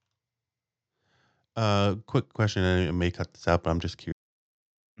 Quick question. I may cut this out, but I'm just curious.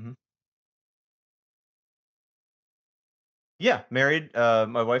 Mhm. Yeah, married.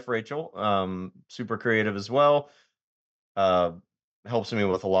 My wife Rachel, super creative as well. Uh, Helps me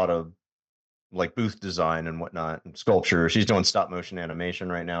with a lot of like booth design and whatnot, and sculpture. She's doing stop motion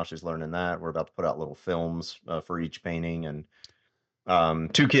animation right now. She's learning that. We're about to put out little films for each painting,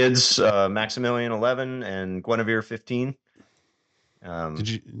 and two kids, Maximilian 11 and Guinevere 15. Did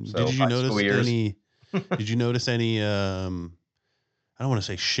you So did you high school notice years. any? Did you notice any? I don't want to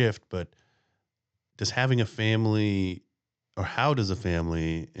say shift, but does having a family, or how does a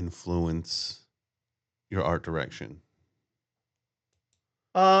family influence your art direction?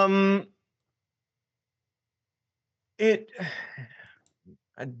 um, it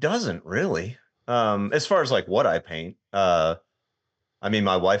it doesn't really. As far as like what I paint, I mean,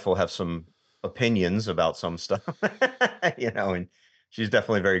 my wife will have some opinions about some stuff, and she's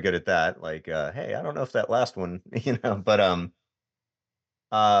definitely very good at that. Like, hey, I don't know if that last one, but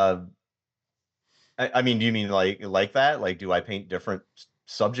uh, I mean, do you mean like that? Like, do I paint different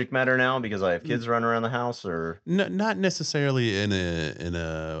subject matter now because I have kids running around the house, or? Not necessarily in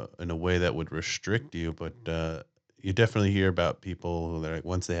a way that would restrict you, but you definitely hear about people that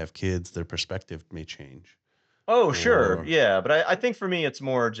once they have kids, their perspective may change. Oh, sure, Or yeah, but I think for me, it's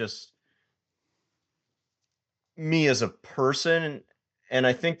more just me as a person, and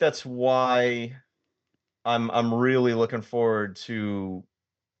I think that's why I'm really looking forward to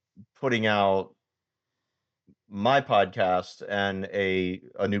putting out my podcast and a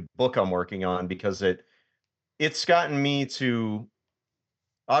new book I'm working on, because it's gotten me to,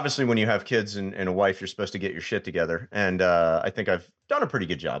 obviously when you have kids and a wife, you're supposed to get your shit together, and I think I've done a pretty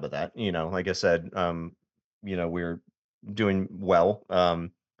good job of that. Like I said, we're doing well,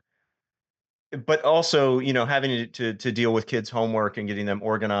 but also having to deal with kids homework and getting them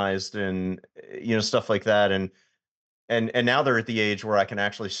organized, and stuff like that, and now they're at the age where I can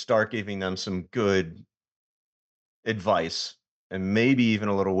actually start giving them some good advice and maybe even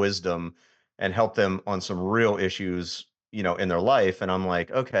a little wisdom, and help them on some real issues, in their life. And I'm like,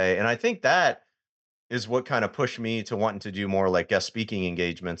 okay. And I think that is what kind of pushed me to wanting to do more like guest speaking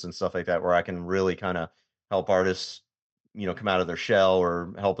engagements and stuff like that, where I can really kind of help artists, come out of their shell,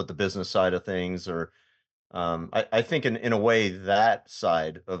 or help with the business side of things. Or I think in a way that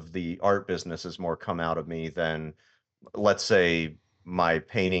side of the art business has more come out of me than, let's say, my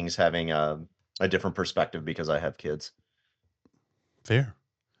paintings having a different perspective because I have kids. fair.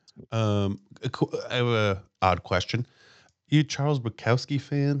 I have a odd question. You a Charles Bukowski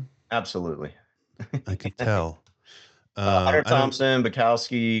fan? Absolutely. I can tell. Hunter I don't, Thompson,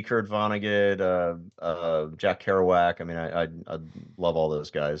 Bukowski, Kurt Vonnegut, Jack Kerouac. I mean, I love all those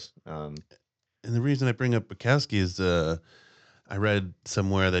guys. and the reason I bring up Bukowski is I read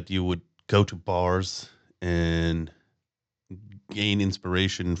somewhere that you would go to bars and gain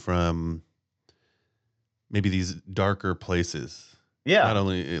inspiration from maybe these darker places, not Yeah,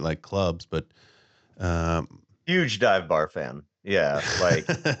 only like clubs, but um, huge dive bar fan. Yeah, like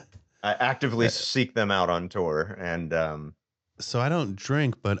I actively uh, seek them out on tour, and so I don't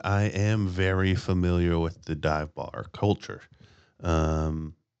drink, but I am very familiar with the dive bar culture.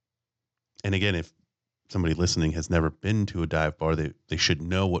 Um, and again, if somebody listening has never been to a dive bar, they should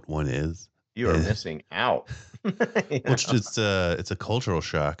know what one is. you are And missing out. You well, know? it's a cultural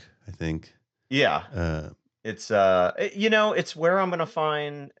shock, I think. Yeah, Uh, it's where I'm gonna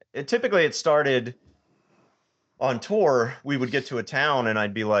find. Typically, it started on tour. We would get to a town, and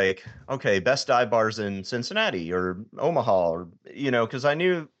I'd be like, okay, best dive bars in Cincinnati or Omaha, or because I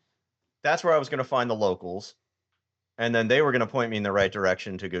knew that's where I was going to find the locals, and then they were going to point me in the right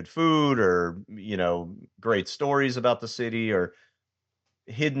direction to good food, or great stories about the city, or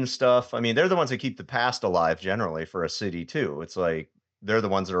hidden stuff. I mean, they're the ones that keep the past alive generally for a city too. It's like they're the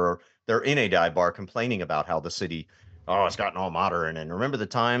ones that they're in a dive bar complaining about how the city, oh, it's gotten all modern, and remember the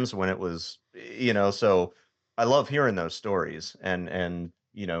times when it was, so I love hearing those stories, and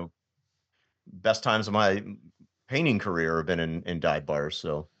best times of my painting career have been in dive bars.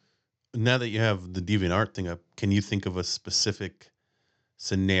 So, Now that you have the DeviantArt thing up, can you think of a specific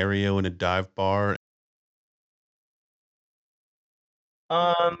scenario in a dive bar?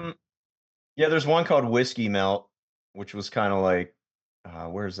 um, yeah, there's one called Whiskey Melt, which was kind of like,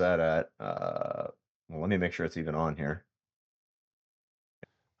 where's that at? Well, let me make sure it's even on here.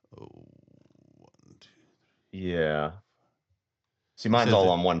 Oh, one, two. Yeah. See, You mine's said all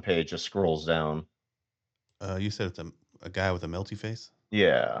that on one page, just scrolls down. you said it's a guy with a melty face.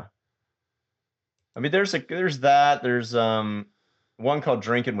 Yeah. I mean, there's that. There's one called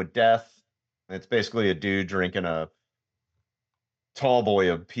Drinking with Death. It's basically a dude drinking a tall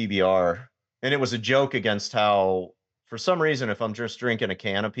boy of PBR. And it was a joke against how, for some reason, if I'm just drinking a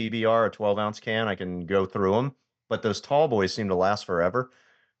can of PBR, a 12-ounce can, I can go through them. But those tall boys seem to last forever.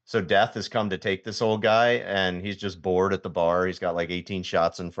 So death has come to take this old guy, and he's just bored at the bar. He's got like 18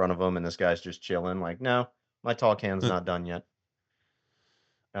 shots in front of him, and this guy's just chilling. Like, no, my tall can's Huh. not done yet.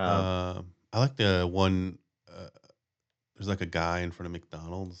 Uh, I like the one. Uh, there's like a guy in front of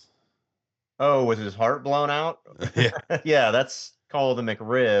McDonald's. oh, with his heart blown out? Yeah. Yeah, that's called the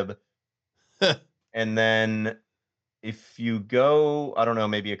McRib. And then if you go, I don't know,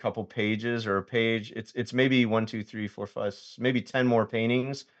 maybe a couple pages or a page, it's maybe one, two, three, four, five, maybe 10 more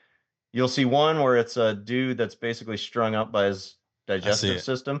paintings. You'll see one where it's a dude that's basically strung up by his I see digestive it.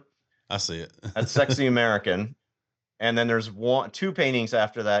 system. I see it. That's Sexy American. And then there's two paintings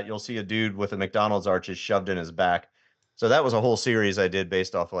after that. You'll see a dude with a McDonald's arches shoved in his back. So that was a whole series I did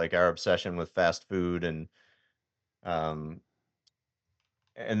based off like our obsession with fast food. Um,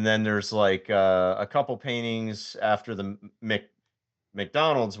 and then there's like a couple paintings after the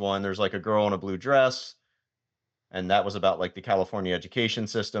McDonald's one. There's like a girl in a blue dress, and that was about like the California education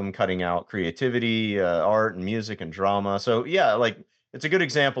system cutting out creativity, art and music and drama. So yeah, like it's a good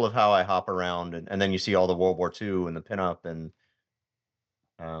example of how I hop around, and then you see all the World War II and the pinup, and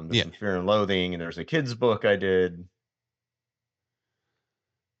there's Yeah. some Fear and Loathing, and there's a kids book I did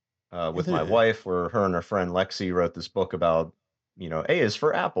Yeah, with my wife, where her and her friend Lexi wrote this book about, A is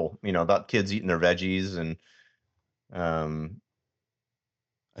for Apple, about kids eating their veggies, and um,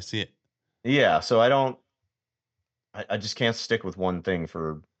 I see it. yeah. So I just can't stick with one thing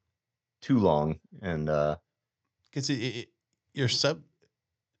for too long, and Because your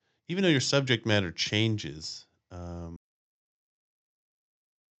even though your subject matter changes,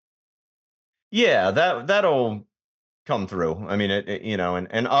 yeah, that'll come through. I mean,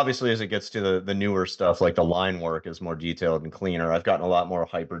 and obviously as it gets to the newer stuff, like the line work is more detailed and cleaner. I've gotten a lot more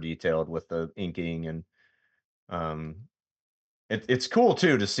hyper detailed with the inking, and um, it's cool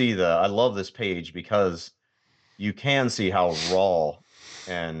too to see I love this page because you can see how raw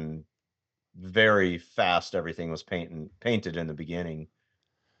and very fast everything was painted in the beginning.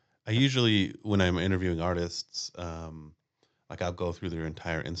 I usually when I'm interviewing artists, like I'll go through their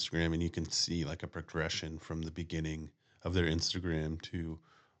entire Instagram and you can see like a progression from the beginning of their Instagram to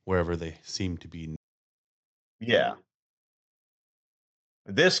wherever they seem to be. Yeah,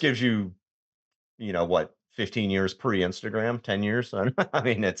 this gives you, what, 15 years pre-Instagram, 10 years. I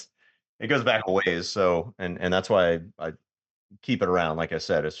mean, it goes back a ways. So, and that's why I keep it around. Like I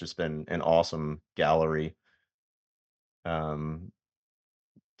said, it's just been an awesome gallery um,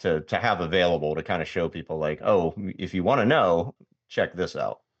 to have available to kind of show people like, oh, if you want to know, check this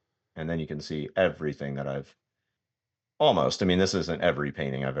out, and then you can see everything that I've almost. I mean, this isn't every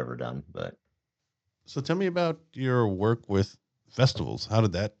painting I've ever done, but So tell me about your work with festivals.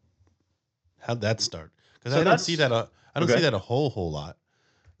 How'd that start? Because so I don't see that's that I don't see okay. that a whole lot.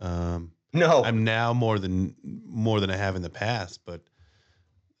 Um, No, I'm now more than I have in the past, but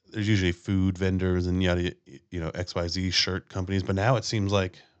there's usually food vendors and yada, XYZ shirt companies. But now it seems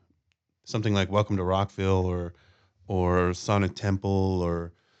like something like Welcome to Rockville or Sonic Temple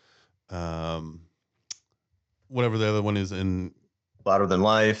or um, whatever the other one is in. Louder Than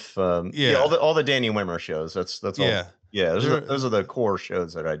Life. Yeah, all Yeah, the Danny Wimmer shows. That's all. yeah. Yeah, They're those are the core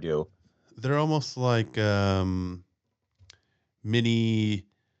shows that I do. they're almost like mini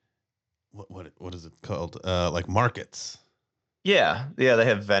what is it called? Like markets. Yeah, yeah, they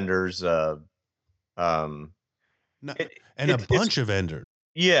have vendors. Um, No, it, and a it's bunch of vendors.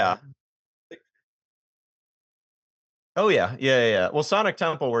 yeah. Oh yeah, yeah, yeah, yeah. Well, Sonic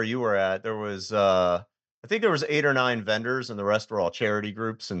Temple, where you were at, there was I think there was 8 or 9 vendors, and the rest were all charity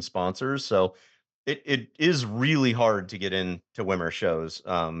groups and sponsors. So it is really hard to get into Wimmer shows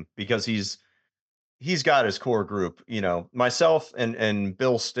because he's got his core group. Myself and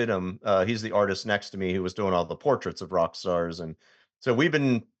Bill Stidham. He's the artist next to me who was doing all the portraits of rock stars, and so we've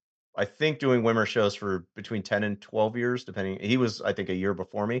been, I think, doing Wimmer shows for between 10 and 12 years, depending. He was, I think, a year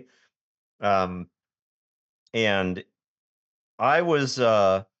before me. Um, And I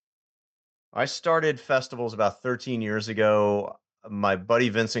started festivals about 13 years ago. My buddy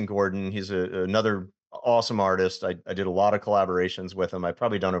Vincent Gordon, he's another awesome artist. I did a lot of collaborations with him. I've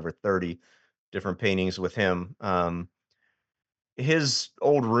probably done over 30 different paintings with him. His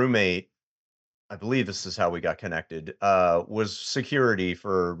old roommate, I believe this is how we got connected, was security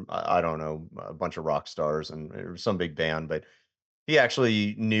for, I don't know, a bunch of rock stars and some big band, but he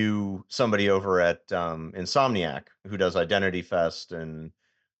actually knew somebody over at Insomniac who does Identity Fest, and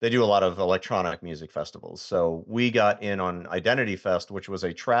they do a lot of electronic music festivals. So we got in on Identity Fest, which was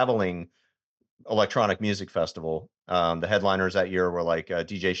a traveling electronic music festival. The headliners that year were like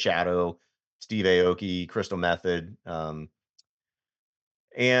DJ Shadow, Steve Aoki, Crystal Method,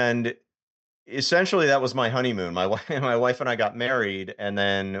 and essentially that was my honeymoon. My wife, my wife and I got married, and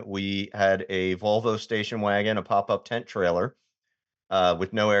then we had a Volvo station wagon, a pop up tent trailer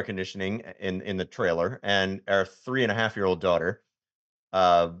with no air conditioning in the trailer, and our 3.5-year-old daughter,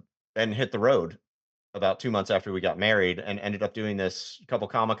 uh, and hit the road about 2 months after we got married, and ended up doing this couple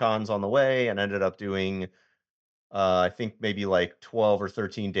Comic Cons on the way, and ended up doing, I think maybe like 12 or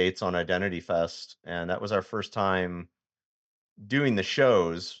 13 dates on Identity Fest, and that was our first time doing the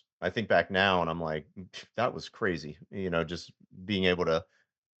shows. I think back now, and I'm like, that was crazy, just being able to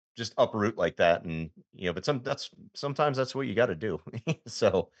just uproot like that, and but sometimes that's what you got to do.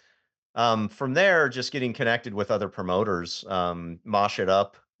 So from there, just getting connected with other promoters, Mosh It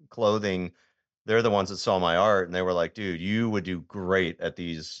Up Clothing, they're the ones that saw my art and they were like, dude, you would do great at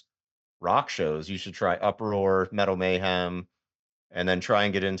these rock shows. You should try Uproar, Metal Mayhem, and then try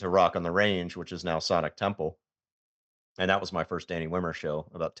and get into Rock on the Range, which is now Sonic Temple. And that was my first Danny Wimmer show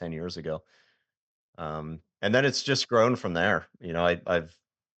about 10 years ago. And then it's just grown from there. I've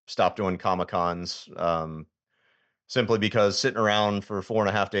stopped doing Comic Cons. Simply because sitting around for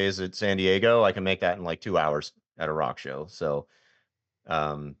 4.5 days at San Diego, I can make that in like 2 hours at a rock show. So,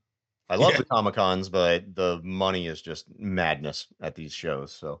 um, I love Yeah. the Comic Cons, but the money is just madness at these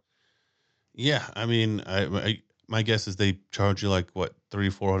shows. So, Yeah. I mean, my guess is they charge you like what,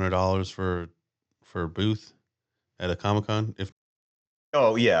 $300-400 for a booth at a Comic Con. If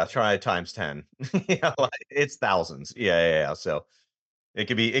oh yeah, try times 10. Yeah, like, it's thousands. Yeah, yeah, yeah. So it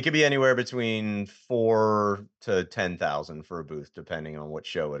could be anywhere between 4 to 10,000 for a booth, depending on what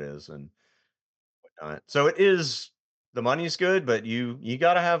show it is and whatnot. So it is the money's good, but you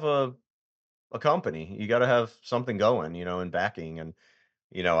got to have a company. You got to have something going, and backing. And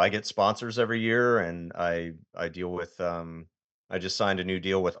I get sponsors every year, and I deal with. I just signed a new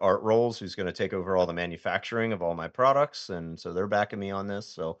deal with Art Rolls, who's going to take over all the manufacturing of all my products, and so they're backing me on this.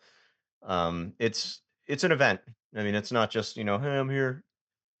 So it's an event. I mean, it's not just hey, I'm here.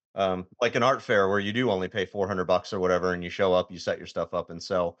 Like an art fair where you do only pay $400 or whatever, and you show up, you set your stuff up and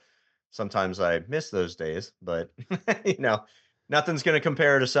sell. Sometimes I miss those days, but you know, nothing's going to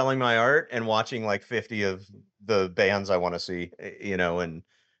compare to selling my art and watching like 50 of the bands I want to see, and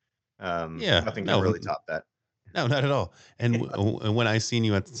yeah, nothing can no, really top that. no, not at all. And and when I seen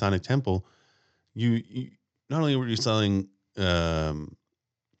you at the Sonic Temple, you not only were you selling um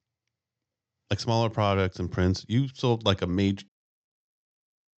like smaller products and prints, you sold like a major.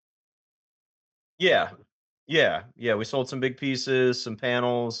 Yeah. Yeah. Yeah. We sold some big pieces, some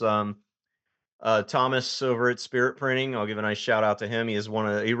panels. Thomas over at Spirit Printing, I'll give a nice shout out to him.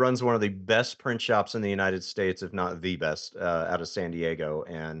 He runs one of the best print shops in the United States, if not the best, out of San Diego.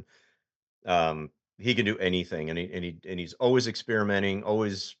 And he can do anything, and he's always experimenting,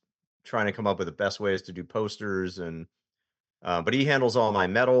 always trying to come up with the best ways to do posters. And but he handles all my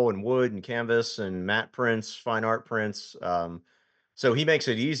metal and wood and canvas and matte prints, fine art prints. So he makes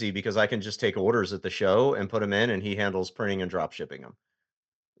it easy because I can just take orders at the show and put them in, and he handles printing and drop shipping them.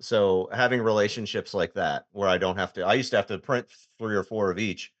 So having relationships like that, where I used to have to print 3 or 4 of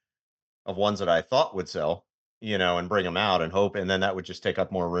each of ones that I thought would sell, and bring them out and hope, and then that would just take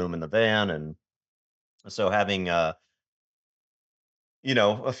up more room in the van. And so having, a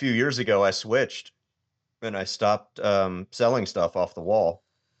few years ago, I switched and I stopped selling stuff off the wall,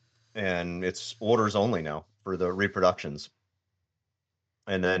 and it's orders only now for the reproductions.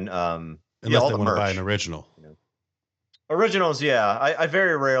 And then, yeah, Unless all they the want to buy an merch. original. Originals, yeah. I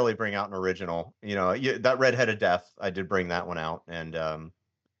very rarely bring out an original. That Redheaded Death, I did bring that one out, and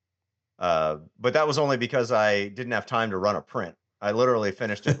but that was only because I didn't have time to run a print. I literally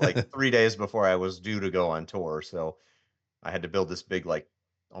finished it like 3 days before I was due to go on tour, so I had to build this big, like,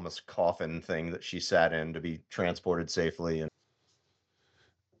 almost coffin thing that she sat in to be transported safely. And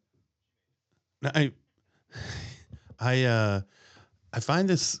Now, I I find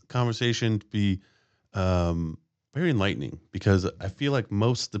this conversation to be um very enlightening because I feel like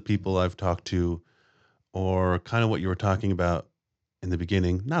most of the people I've talked to or kind of what you were talking about in the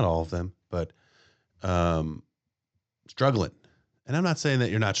beginning, not all of them, but um, struggling. And I'm not saying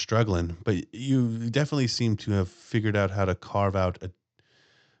that you're not struggling, but you definitely seem to have figured out how to carve out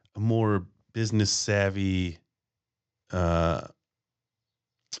a more business savvy uh,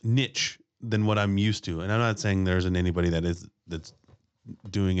 niche than what I'm used to. And I'm not saying there isn't anybody that's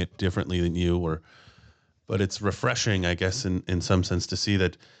doing it differently than you, or but it's refreshing, I guess, in some sense, to see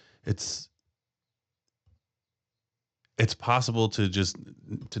that it's it's possible to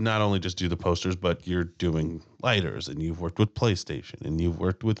not only just do the posters, but you're doing lighters, and you've worked with PlayStation, and you've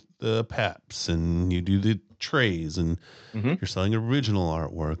worked with the Paps, and you do the trays, and Hmm. you're selling original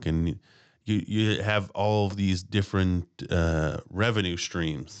artwork, and you have all of these different revenue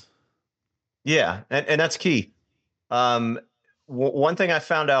streams. Yeah, and that's key. Um, one thing I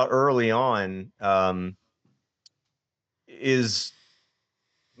found out early on is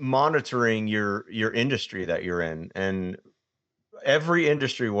monitoring your industry that you're in, and every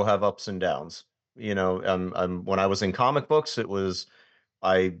industry will have ups and downs. When I was in comic books,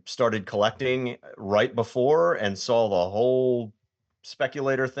 I started collecting right before and saw the whole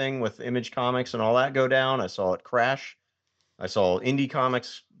speculator thing with Image Comics and all that go down. I saw it crash. I saw indie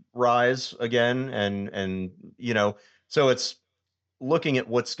comics rise again, and so it's looking at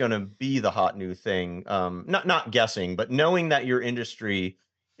what's going to be the hot new thing. Not guessing, but knowing that your industry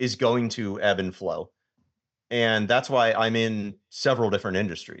is going to ebb and flow, and that's why I'm in several different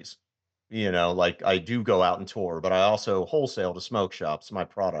industries. Like I do go out and tour, but I also wholesale to smoke shops my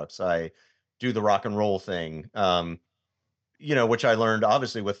products. I do the rock and roll thing, which I learned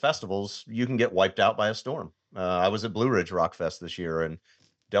obviously with festivals. You can get wiped out by a storm. I was at Blue Ridge Rock Fest this year and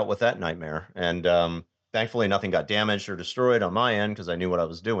dealt with that nightmare. And thankfully, nothing got damaged or destroyed on my end because I knew what I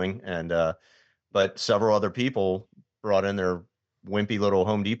was doing. And but several other people brought in their wimpy little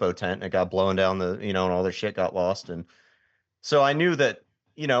Home Depot tent and it got blown down and all their shit got lost. And so I knew that,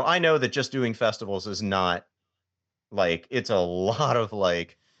 I know that just doing festivals is not like, it's a lot of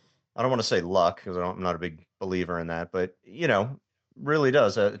like, I don't want to say luck because I'm not a big believer in that, but really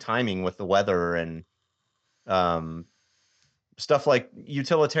does timing with the weather and um, stuff like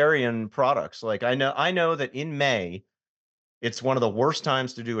utilitarian products. Like I know that in May, it's one of the worst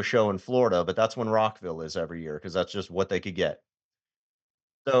times to do a show in Florida, but that's when Rockville is every year because that's just what they could get.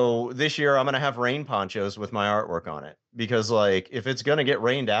 So this year I'm gonna have rain ponchos with my artwork on it because like if it's gonna get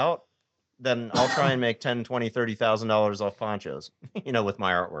rained out, then I'll try and make 10, 20, $30,000 off ponchos, with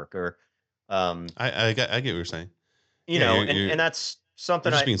my artwork or um, I get what you're saying. you Yeah, know, and that's you're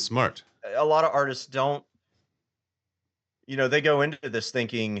something just I being smart. a lot of artists don't, they go into this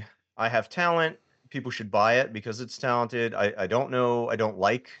thinking I have talent, people should buy it because it's talented. I don't know, I don't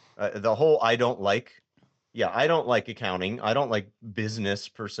like the whole I don't like. Yeah, I don't like accounting. I don't like business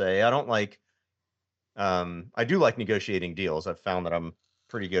per se. I don't like I do like negotiating deals. I've found that I'm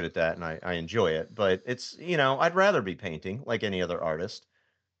pretty good at that and I enjoy it, but it's, I'd rather be painting like any other artist.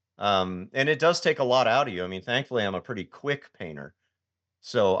 And it does take a lot out of you. I mean, thankfully I'm a pretty quick painter.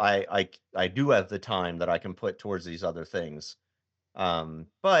 So I do have the time that I can put towards these other things.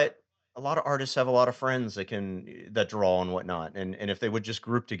 But a lot of artists have a lot of friends that draw and whatnot. And if they would just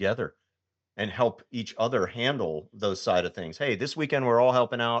group together and help each other handle those side of things. Hey, this weekend we're all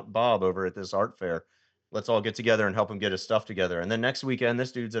helping out Bob over at this art fair. Let's all get together and help him get his stuff together. And then next weekend,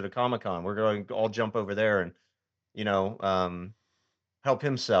 this dude's at a Comic Con. We're going to all jump over there and you know um, help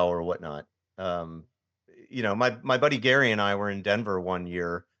him sell or whatnot. Um, my buddy Gary and I were in Denver one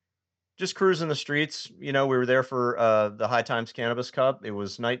year, just cruising the streets. We were there for the High Times Cannabis Cup. It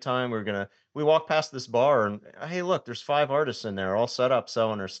was nighttime. We walked past this bar and hey, look, there's 5 artists in there, all set up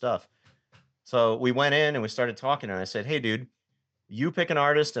selling their stuff. So we went in and we started talking, and I said, "Hey, dude, you pick an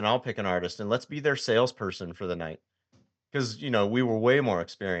artist and I'll pick an artist, and let's be their salesperson for the night." Because we were way more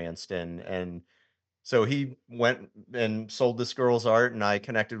experienced, and so he went and sold this girl's art, and I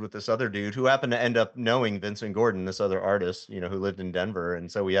connected with this other dude who happened to end up knowing Vincent Gordon, this other artist, who lived in Denver,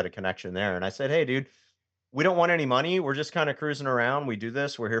 and so we had a connection there. And I said, "Hey, dude, we don't want any money. We're just kind of cruising around. We do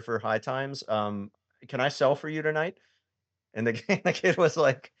this. We're here for high times. Can I sell for you tonight?" And the kid was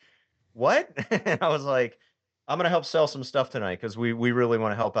like, "What?" And I was like, "I'm gonna help sell some stuff tonight because we really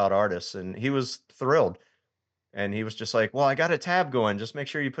want to help out artists." And he was thrilled. And he was just like, "Well, I got a tab going. Just make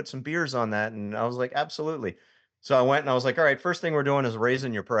sure you put some beers on that." And I was like, "Absolutely." So I went and I was like, "All right, first thing we're doing is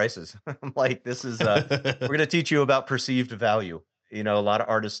raising your prices." I'm like, "This is we're gonna teach you about perceived value." A lot of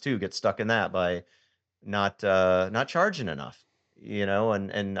artists too get stuck in that by not charging enough.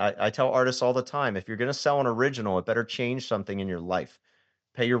 And I tell artists all the time, if you're gonna sell an original, it better change something in your life.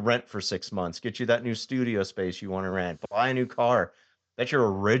 Pay your rent for 6 months, get you that new studio space you wanna rent, buy a new car. That's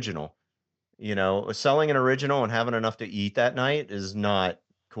your original, You know, selling an original and having enough to eat that night is not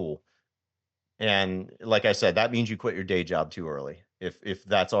cool. And like I said, that means you quit your day job too early. If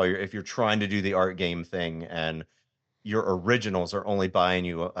that's all if you're trying to do the art game thing and your originals are only buying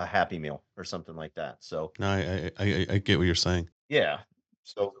you a Happy Meal or something like that. So, No, I get what you're saying. yeah.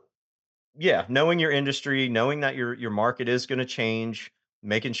 So, yeah, knowing your industry, knowing that your market is gonna change,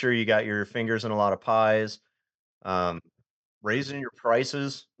 making sure you got your fingers in a lot of pies, um, raising your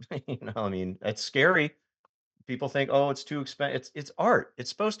prices, I mean, it's scary. People think, "Oh, it's too expensive." It's art. It's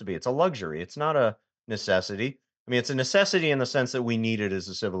supposed to be. It's a luxury. It's not a necessity. I mean, it's a necessity in the sense that we need it as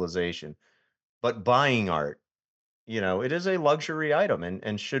a civilization. But buying art, it is a luxury item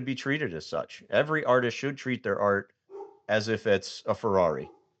and should be treated as such. Every artist should treat their art as if it's a Ferrari.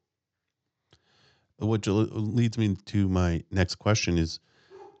 Which leads me to my next question is,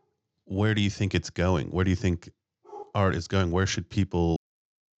 where do you think it's going? Where do you think art is going? Where should people?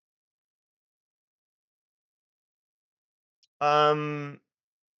 Um,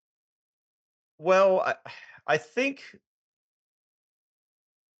 well, I think,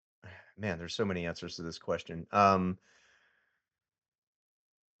 man, there's so many answers to this question. All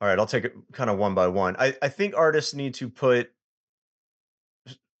right, I'll take it kind of one by one. I think artists need to put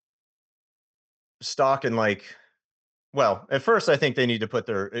stock in well, at first I think they need to put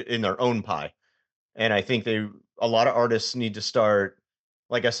in their own pie. And I think a lot of artists need to start,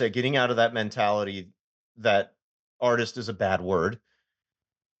 like I said, getting out of that mentality that artist is a bad word.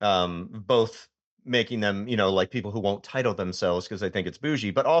 Both making them, like people who won't title themselves because they think it's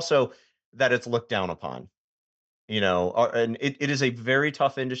bougie, but also that it's looked down upon. And it is a very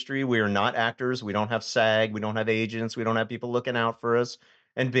tough industry. We are not actors. We don't have SAG. We don't have agents. We don't have people looking out for us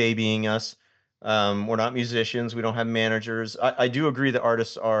and babying us. We're not musicians. We don't have managers. I do agree that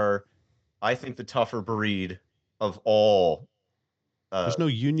artists are, I think, the tougher breed of all uh, There's no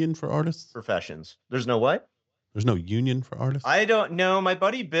union for artists. professions. There's no what? There's no union for artists. I don't know. My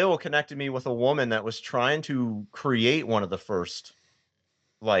buddy Bill connected me with a woman that was trying to create one of the first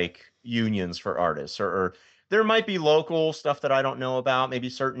unions for artists, or there might be local stuff that I don't know about, maybe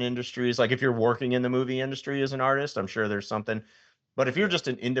certain industries, like if you're working in the movie industry as an artist, I'm sure there's something. But if you're Yeah. just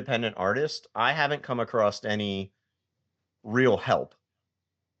an independent artist, I haven't come across any real help.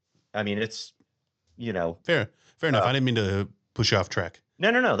 I mean, it's, you know, Fair enough. uh, I didn't mean to push you off track.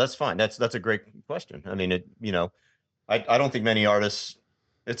 no, that's fine. That's a great question. I mean, I don't think many artists,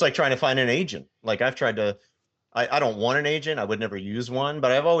 it's like trying to find an agent. Like I've tried to, I don't want an agent. I would never use one,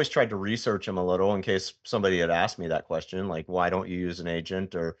 but I've always tried to research them a little in case somebody had asked me that question, like, why don't you use an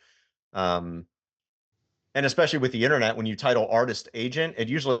agent? Um, and especially with the internet, when you title artist agent, it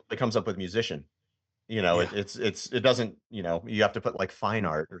usually comes up with musician. Yeah. It doesn't, you have to put like fine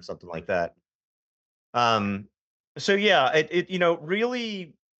art or something like that. Um, so yeah,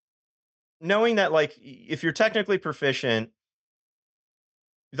 really knowing that if you're technically proficient,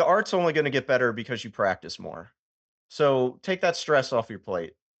 the art's only going to get better because you practice more. So take that stress off your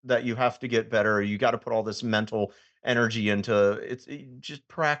plate that you have to get better. You got to put all this mental energy into just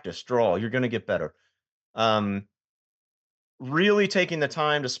practice, draw. You're going to get better. Um, really taking the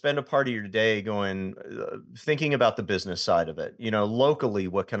time to spend a part of your day thinking about the business side of it. Locally,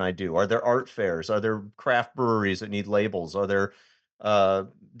 what can I do? Are there art fairs? Are there craft breweries that need labels? Are there uh,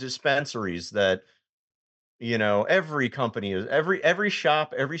 dispensaries that every company is every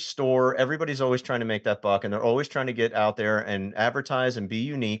shop, every store, everybody's always trying to make that buck and they're always trying to get out there and advertise and be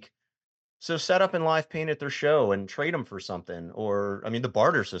unique. So set up and live paint at their show and trade them for something. Or I mean the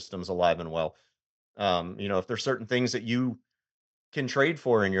barter system's alive and well. If there's certain things that you can trade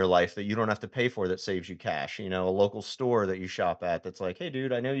for in your life that you don't have to pay for that saves you cash, a local store that you shop at that's like, hey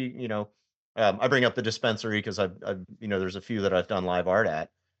dude, I know I bring up the dispensary because I've there's a few that I've done live art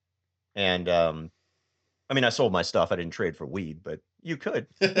at. And I mean, I sold my stuff. I didn't trade for weed, but you could.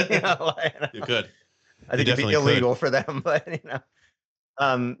 You could. I You think it'd be definitely could. illegal for them, but.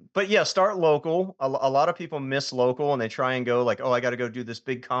 But yeah, start local. A lot of people miss local and they try and go like, oh, I got to go do this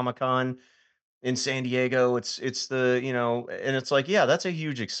big Comic Con in San Diego. It's and it's like, yeah, that's a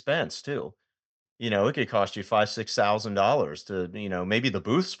huge expense too. It could cost you $5,000-6,000 to, maybe the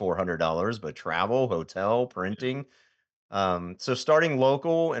booth's $400, but travel, hotel, printing. So starting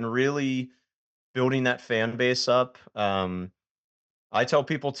local and really building that fan base up. I tell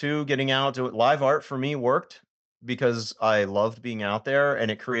people too, getting out to live art for me worked because I loved being out there and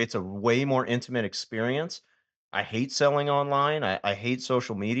it creates a way more intimate experience. I hate selling online. I hate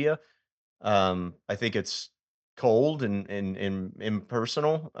social media. I think it's cold and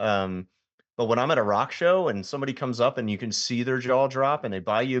impersonal. But when I'm at a rock show and somebody comes up and you can see their jaw drop and they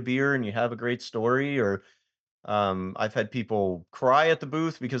buy you a beer and you have a great story, or I've had people cry at the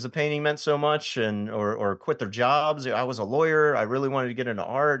booth because the painting meant so much, and or quit their jobs. I was a lawyer. I really wanted to get into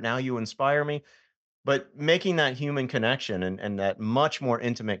art. Now you inspire me. But making that human connection and that much more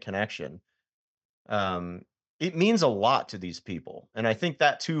intimate connection, um, it means a lot to these people. And I think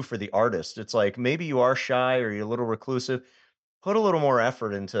that too for the artist. It's like maybe you are shy or you're a little reclusive. Put a little more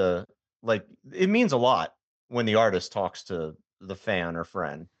effort into, like, it means a lot when the artist talks to the fan or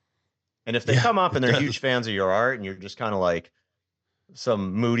friend. And if they Yeah, come up and it they're huge does. fans of your art and you're just kind of like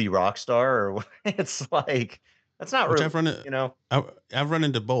some moody rock star or it's like that's not Which really, you know. I've run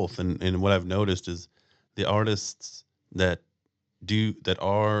into both, and what I've noticed is the artists that that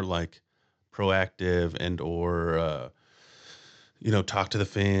are like proactive and or talk to the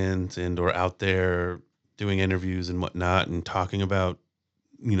fans and or out there doing interviews and whatnot and talking about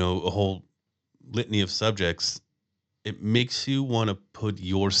a whole litany of subjects. It makes you want to put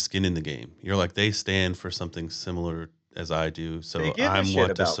your skin in the game. You're like, they stand for something similar as I do, They so give I a shit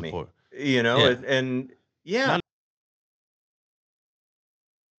want to about me, support. you know, Yeah, and yeah, not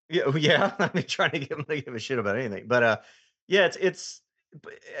yeah, yeah. I mean, trying to get them to give a shit about anything, but yeah,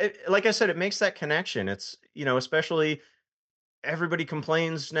 like I said, it makes that connection. It's, especially everybody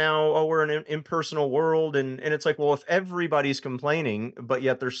complains now. Oh, we're in an impersonal world, and it's like, well, if everybody's complaining, but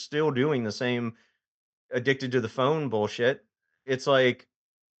yet they're still doing the same addicted to the phone bullshit, it's like,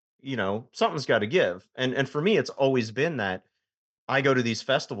 something's got to give. And for me, it's always been that I go to these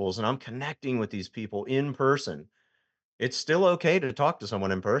festivals and I'm connecting with these people in person. It's still okay to talk to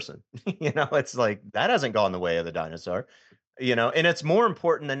someone in person. It's like that hasn't gone the way of the dinosaur, and it's more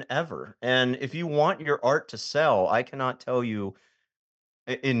important than ever. And if you want your art to sell, I cannot tell you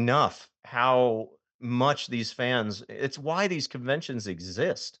enough how much these fans, it's why these conventions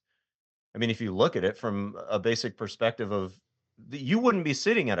exist. I mean, if you look at it from a basic perspective of you wouldn't be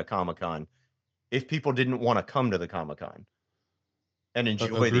sitting at a Comic Con if people didn't want to come to the Comic Con and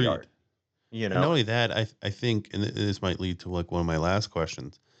enjoy the agreed. art, you And not know? only that, I think, and this might lead to like one of my last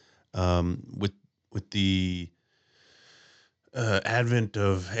questions. With the advent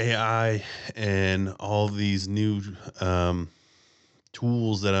of AI and all these new um,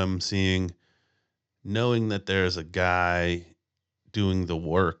 tools that I'm seeing, knowing that there's a guy doing the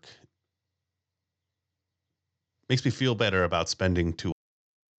work makes me feel better about spending too.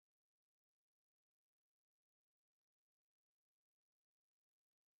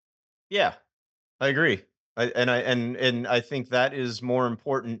 Yeah, I agree. And I think that is more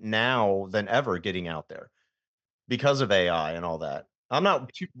important now than ever getting out there because of AI and all that. I'm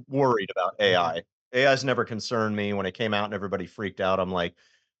not too worried about AI. AI's never concerned me. When it came out and everybody freaked out, I'm like,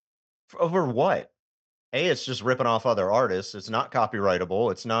 Over what?" A, it's just ripping off other artists. It's not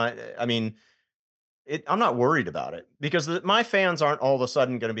copyrightable. It's not, I mean, I'm not worried about it because my fans aren't all of a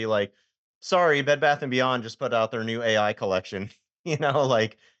sudden going to be like, sorry, Bed Bath and Beyond just put out their new AI collection.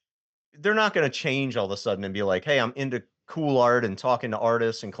 Like they're not going to change all of a sudden and be like, hey, I'm into cool art and talking to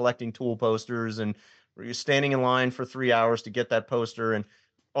artists and collecting tool posters and you're standing in line for 3 hours to get that poster. And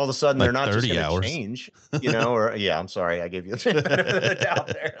all of a sudden they're Like not just 30 going to hours. change, or yeah, I'm sorry. I gave you the benefit of the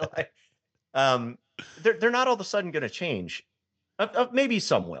doubt there. Like, um, they're not all of a sudden gonna change. Maybe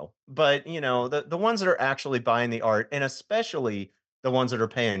some will, but, the ones that are actually buying the art, and especially the ones that are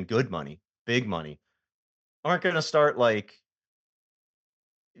paying good money, big money, aren't gonna start, like,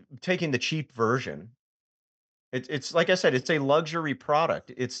 taking the cheap version. It's like I said, it's a luxury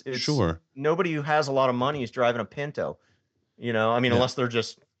product. It's Sure. nobody who has a lot of money is driving a Pinto, I mean, Yeah. unless they're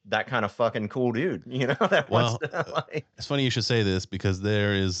just that kind of fucking cool dude, that wants Well, to, like. it's funny you should say this because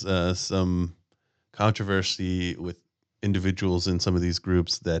there is some controversy with individuals in some of these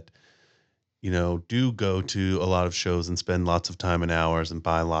groups that do go to a lot of shows and spend lots of time and hours and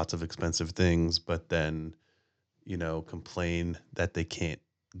buy lots of expensive things, but then, complain that they can't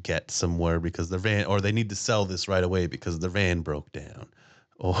get somewhere because their van, or they need to sell this right away because their van broke down,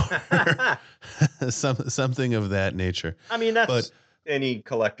 or something of that nature. I mean, But that's any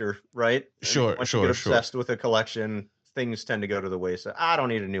collector, right? I mean, sure, once you get sure, sure. obsessed with a collection, things tend to go to the wayside. I don't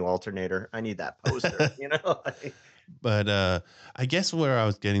need a new alternator. I need that poster, Like, But I guess where I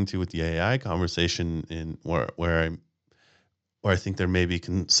was getting to with the AI conversation, in where I think there may be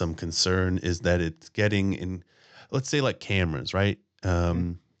some concern is that it's getting in, let's say like cameras, right?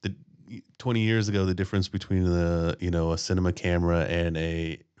 Mhm. The 20 years ago, the difference between a cinema camera and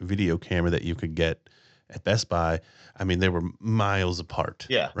a video camera that you could get at Best Buy, I mean, they were miles apart,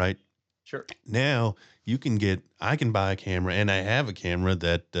 Yeah, right? sure. Now I can buy a camera, and I have a camera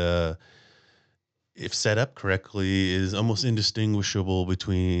that, if set up correctly, is almost indistinguishable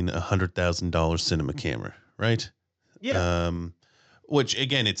between $100,000 cinema camera, right? Yeah. Um, which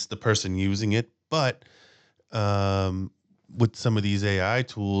again, it's the person using it, but with some of these AI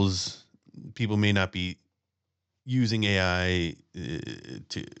tools, people may not be using AI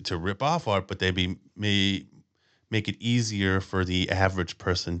to rip off art, but may make it easier for the average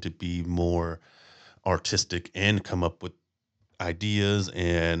person to be more artistic and come up with ideas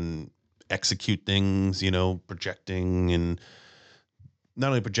and execute things, projecting, and not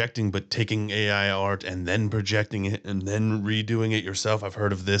only projecting, but taking AI art and then projecting it and then redoing it yourself. I've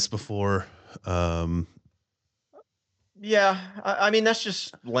heard of this before. Um, Yeah, I mean that's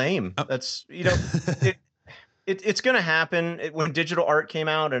just lame. uh, That's it. It's going to happen. When digital art came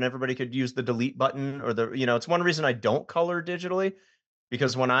out and everybody could use the delete button or it's one reason I don't color digitally,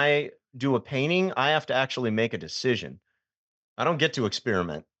 because when I do a painting, I have to actually make a decision. I don't get to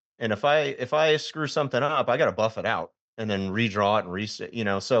experiment. And if I screw something up, I got to buff it out and then redraw it and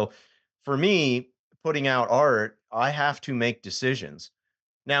reset. So for me, putting out art, I have to make decisions.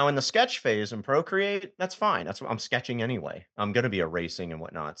 Now in the sketch phase and Procreate, that's fine. That's what I'm sketching anyway. I'm going to be erasing and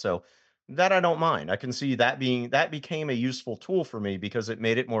whatnot. So that I don't mind. I can see that became a useful tool for me because it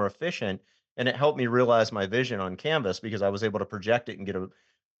made it more efficient and it helped me realize my vision on canvas because I was able to project it and get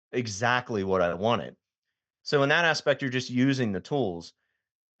exactly what I wanted. So in that aspect, you're just using the tools.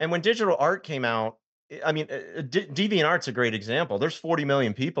 And when digital art came out, I mean, DeviantArt's a great example. There's 40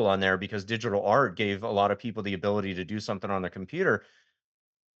 million people on there because digital art gave a lot of people the ability to do something on their computer.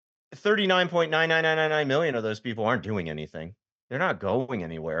 39.99999 million of those people aren't doing anything. They're not going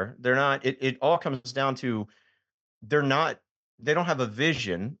anywhere. They're not it all comes down to they're not they don't have a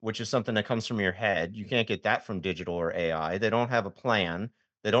vision, which is something that comes from your head. You can't get that from digital or AI. They don't have a plan.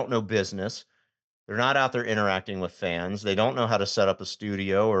 They don't know business. They're not out there interacting with fans. They don't know how to set up a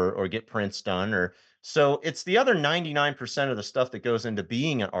studio or get prints done or so it's the other 99% of the stuff that goes into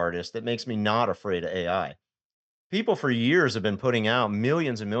being an artist that makes me not afraid of AI. People for years have been putting out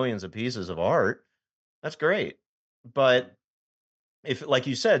millions and millions of pieces of art. That's great. But if, like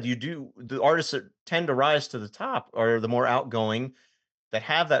you said, the artists that tend to rise to the top are the more outgoing that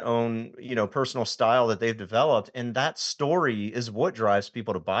have that own, personal style that they've developed. And that story is what drives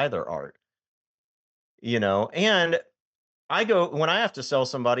people to buy their art. And I go when I have to sell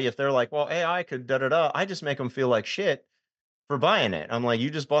somebody, if they're like, well, AI could da da da, I just make them feel like shit for buying it. I'm like, you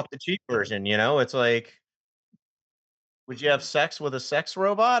just bought the cheap version. It's like, would you have sex with a sex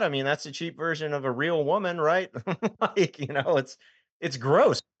robot? I mean, that's a cheap version of a real woman, right? Like, it's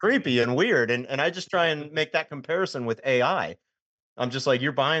gross, creepy, and weird. And I just try and make that comparison with AI. I'm just like,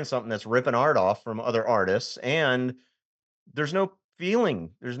 you're buying something that's ripping art off from other artists, and there's no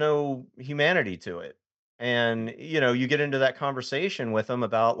feeling, there's no humanity to it. And you get into that conversation with them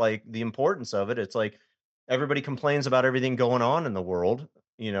about like the importance of it. It's like everybody complains about everything going on in the world,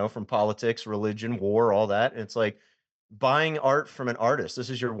 from politics, religion, war, all that. And it's like buying art from an artist.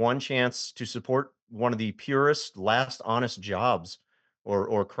 This is your one chance to support one of the purest, last honest jobs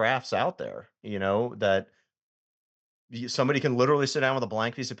or crafts out there, that somebody can literally sit down with a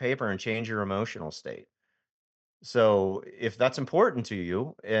blank piece of paper and change your emotional state. So if that's important to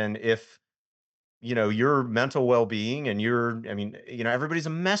you, and if your mental well-being and I mean, everybody's a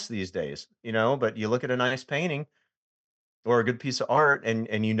mess these days, but you look at a nice painting or a good piece of art and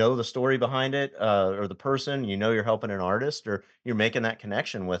the story behind it, or the person, you're helping an artist or you're making that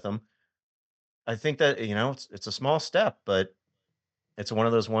connection with them. I think that, it's a small step, but it's one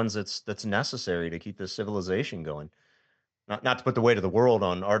of those ones that's necessary to keep this civilization going. Not to put the weight of the world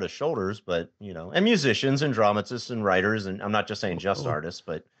on artists' shoulders, but and musicians and dramatists and writers, and I'm not just saying just oh, artists,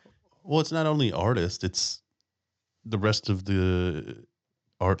 but well, it's not only artists; it's the rest of the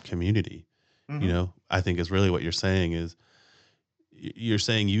art community. mhm. I think is really what you're saying is you're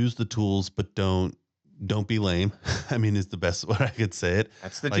saying use the tools, but don't be lame. I mean, is the best way I could say it.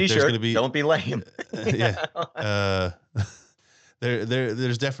 That's the Like, there's T-shirt. going to be, Don't be lame. yeah. Yeah. Uh,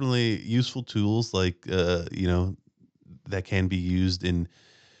 there's definitely useful tools like that can be used in.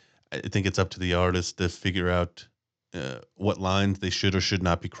 I think it's up to the artist to figure out what lines they should or should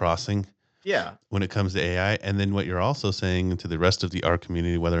not be crossing Yeah. when it comes to AI. And then what you're also saying to the rest of the art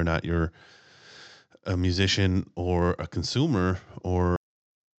community, whether or not you're a musician or a consumer or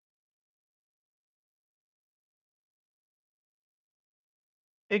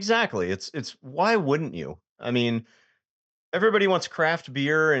Exactly. It's why wouldn't you? I mean, everybody wants craft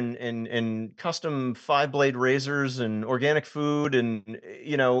beer and custom five-blade razors and organic food and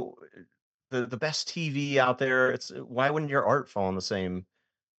the best TV out there. It's why wouldn't your art fall in the same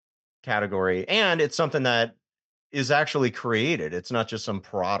category? And it's something that is actually created. It's not just some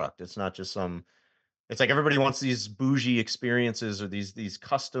product. It's not just some it's like everybody wants these bougie experiences or these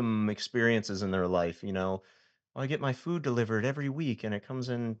custom experiences in their life. I get my food delivered every week and it comes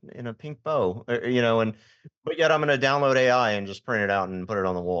in a pink bow, and but yet I'm going to download AI and just print it out and put it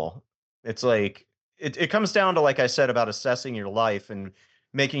on the wall. It's like it comes down to, like I said, about assessing your life and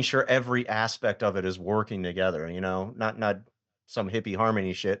making sure every aspect of it is working together, not some hippie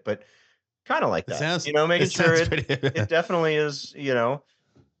harmony shit, but kind of like It that, sounds making it sure sounds it pretty. it definitely is,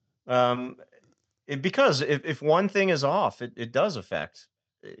 um because if one thing is off, it does affect,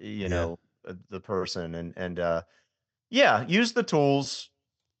 Yeah, the person, yeah, use the tools.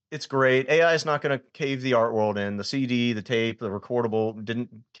 It's great. AI is not gonna cave the art world in. The CD, the tape, the recordable didn't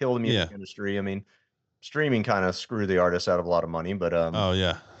kill the music yeah. industry. I mean, streaming kinda screwed the artists out of a lot of money, but, Oh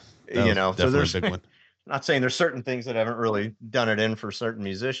yeah, that was so definitely a there's big one. not saying there's certain things that haven't really done it in for certain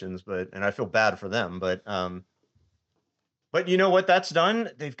musicians, and I feel bad for them, but you know what that's done?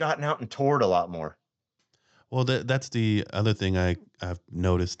 They've gotten out and toured a lot more. Well, that's the other thing I've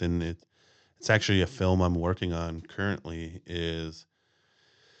noticed, and it's actually a film I'm working on currently. Is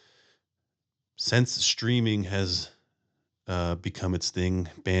since streaming has become its thing,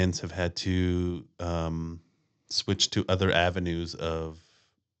 bands have had to switch to other avenues of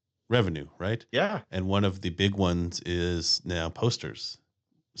revenue, right? Yeah. And one of the big ones is now posters.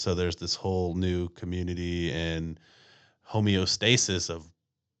 So there's this whole new community and homeostasis of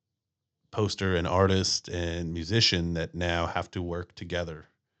poster and artist and musician that now have to work together.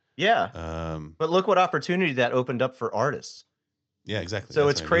 Yeah. Um, But look what opportunity that opened up for artists. yeah, exactly. So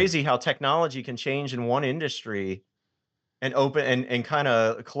That's it's what I mean. crazy how technology can change in one industry and open and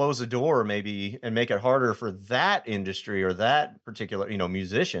kinda close a door maybe and make it harder for that industry or that particular,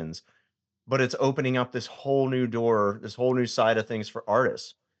 musicians, but it's opening up this whole new door, this whole new side of things for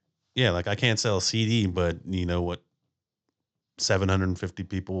artists. Yeah, like I can't sell a CD, but you know what? 750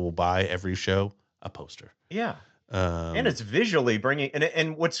 people will buy every show a poster. Yeah. And Um, it's visually bringing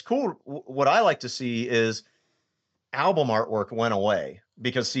and what's cool, what I like to see is album artwork went away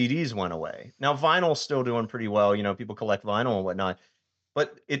because CDs went away. Now vinyl's still doing pretty well, people collect vinyl and whatnot,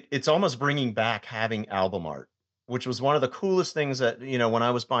 but it's almost bringing back having album art, which was one of the coolest things that, when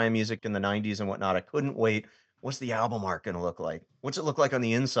I was buying music in the '90s and whatnot, I couldn't wait. What's the album art gonna look like? What's it look like on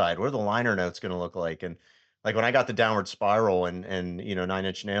the inside? What are the liner notes gonna look like? And like when I got the Downward Spiral and Nine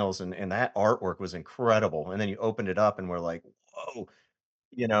Inch Nails and that artwork was incredible. And then you opened it up and we're like, whoa,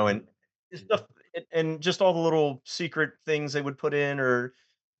 and just stuff and just all the little secret things they would put in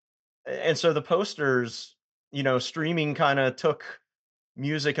and so the posters, streaming kinda took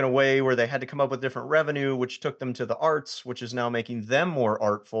music in a way where they had to come up with different revenue, which took them to the arts, which is now making them more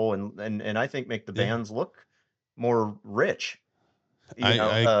artful and I think make the yeah, bands look more rich, I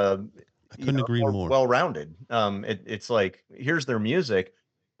I I couldn't agree more more. well-rounded. It's like, here's their music,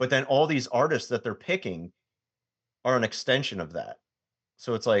 but then all these artists that they're picking are an extension of that.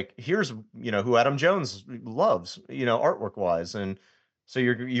 So it's like, here's, who Adam Jones loves, artwork wise. And so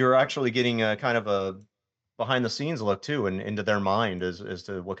you're actually getting a kind of a behind the scenes look too and into their mind as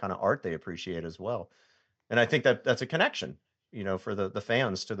to what kind of art they appreciate as well. And I think that that's a connection, for the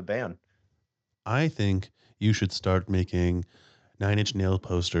fans to the band. I think you should start making Nine Inch Nail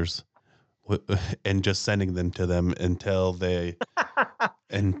posters and just sending them to them until they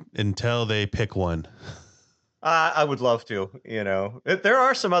pick one. I would love to, There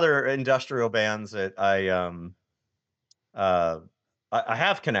are some other industrial bands that uh, I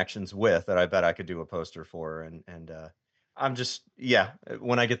have connections with that I bet I could do a poster for, and I'm just yeah.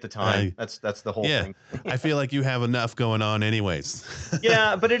 When I get the time, I that's the whole Yeah, thing. I feel like you have enough going on, anyways.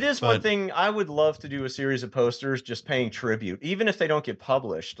 Yeah, but it is one But thing I would love to do a series of posters just paying tribute, even if they don't get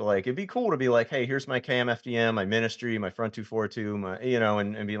published. Like it'd be cool to be like, hey, here's my KMFDM, my ministry, my Front 242, my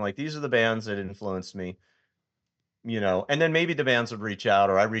and being like, these are the bands that influenced me, and then maybe the bands would reach out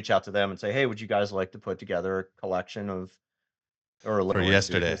or I reach out to them and say, hey, would you guys like to put together a collection of or for literally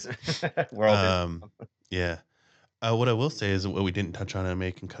do yesterday, this world hit. um, yeah. What I will say is what we didn't touch on, and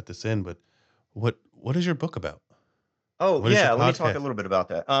I can cut this in. But what is your book about? Oh, What is your yeah, let me talk a podcast? little bit about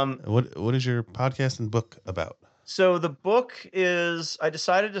that. What is your podcast and book about? So the book is I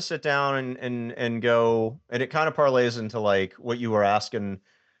decided to sit down and go and it kind of parlays into like what you were asking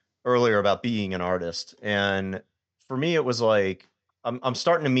earlier about being an artist. And for me it was like I'm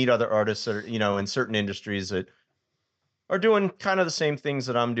starting to meet other artists that are, in certain industries that are doing kind of the same things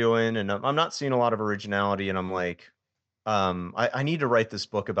that I'm doing and I'm not seeing a lot of originality and I'm like I need to write this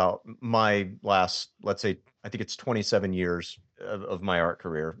book about my last, let's say, I think it's 27 years of my art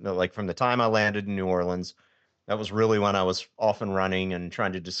career. Like from the time I landed in New Orleans, that was really when I was off and running and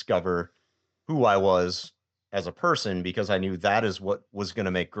trying to discover who I was as a person because I knew that is what was going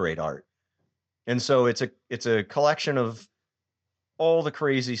to make great art. And so it's a collection of all the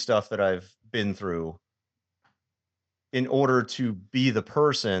crazy stuff that I've been through in order to be the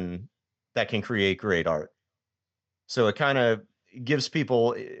person that can create great art. So it kind of gives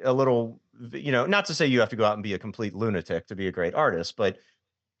people a little, not to say you have to go out and be a complete lunatic to be a great artist, but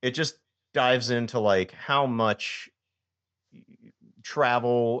it just dives into like how much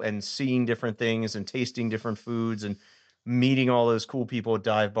travel and seeing different things and tasting different foods and meeting all those cool people at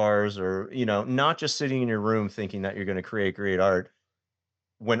dive bars, or not just sitting in your room thinking that you're going to create great art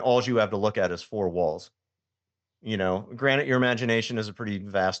when all you have to look at is four walls. Granted, your imagination is a pretty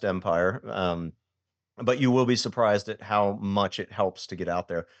vast empire, but you will be surprised at how much it helps to get out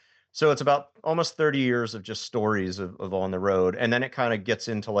there. So it's about almost 30 years of just stories of on the road, and then it kind of gets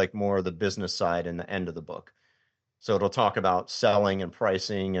into like more of the business side in the end of the book. So it'll talk about selling and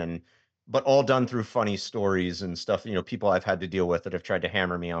pricing, but all done through funny stories and stuff, people I've had to deal with that have tried to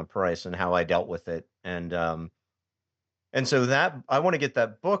hammer me on price and how I dealt with it. And so that I want to get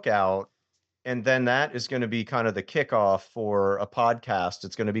that book out, and then that is going to be kind of the kickoff for a podcast.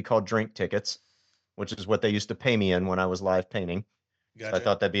 It's going to be called Drink Tickets, which is what they used to pay me in when I was live painting. So I Gotcha.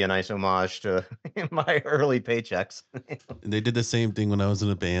 thought that'd be a nice homage to my early paychecks. And they did the same thing when I was in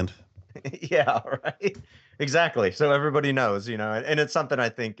a band. Yeah, right. Exactly. So everybody knows, and it's something I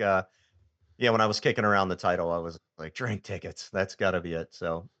think, when I was kicking around the title, I was like, Drink Tickets. That's got to be it.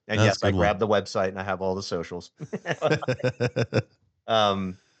 So, and That's yes, a I good one. grabbed the website and I have all the socials.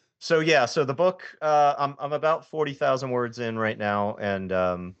 um, so yeah, so the book, I'm about 40,000 words in right now, and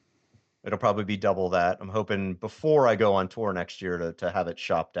it'll probably be double that. I'm hoping before I go on tour next year to have it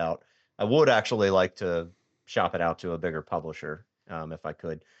shopped out. I would actually like to shop it out to a bigger publisher, if I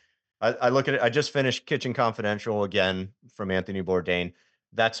could. I look at it. I just finished Kitchen Confidential again from Anthony Bourdain.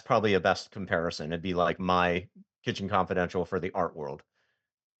 That's probably a best comparison. It'd be like my Kitchen Confidential for the art world,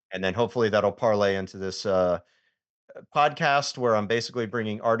 and then hopefully that'll parlay into this podcast where I'm basically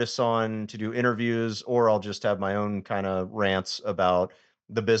bringing artists on to do interviews, or I'll just have my own kind of rants about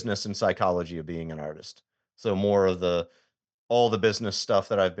the business and psychology of being an artist. So more of all the business stuff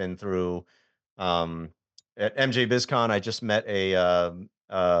that I've been through. Um, at MJ BizCon, I just met a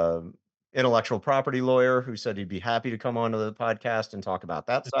intellectual property lawyer who said he'd be happy to come onto the podcast and talk about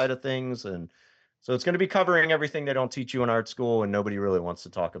that side of things. And so it's going to be covering everything they don't teach you in art school and nobody really wants to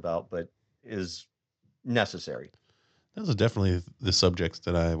talk about, but is necessary. Those are definitely the subjects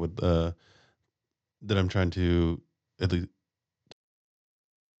that I would that I'm trying to at least.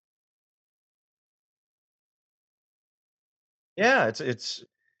 Yeah, it's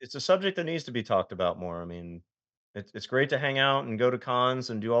a subject that needs to be talked about more. I mean, it's great to hang out and go to cons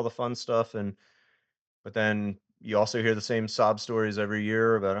and do all the fun stuff, but then you also hear the same sob stories every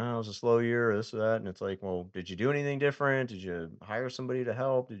year about, oh, it was a slow year, or this or that, and it's like, well, did you do anything different? Did you hire somebody to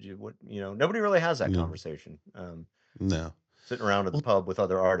help? Did you what? Nobody really has that You know, conversation. no. Sitting around at the Well, pub with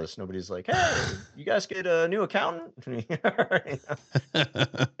other artists, nobody's like, hey, you guys get a new accountant?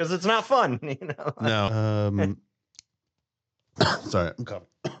 Because it's not fun, no. Sorry, I'm coming.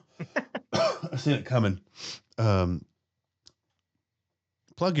 I seen it coming. Um,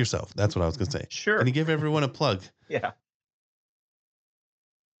 plug yourself. That's what I was gonna say. Sure. Can you give everyone a plug? Yeah.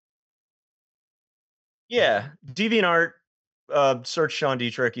 Yeah, DeviantArt, search Sean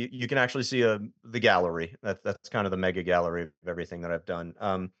Deitrich. You can actually see the gallery. That's kind of the mega gallery of everything that I've done,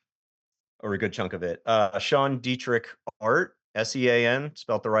 or a good chunk of it. Sean Deitrich Art, SEAN,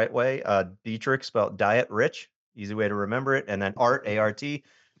 spelled the right way. Deitrich spelled Diet Rich, easy way to remember it, and then Art ART.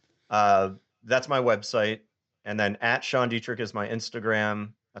 That's my website, and then at Sean Deitrich is my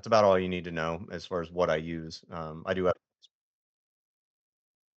Instagram. That's about all you need to know as far as what I use. I do have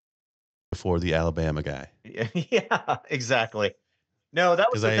Before the Alabama guy, yeah, exactly. No, that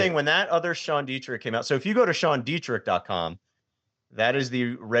was because the I thing when that other Sean Deitrich came out. So if you go to SeanDeitrich.com, that is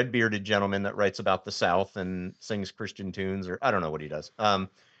the red bearded gentleman that writes about the South and sings Christian tunes, or I don't know what he does.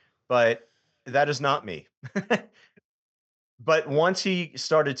 But that is not me. But once he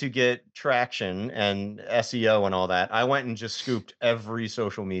started to get traction and SEO and all that, I went and just scooped every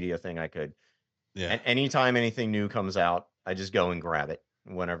social media thing I could. yeah, And anytime anything new comes out, I just go and grab it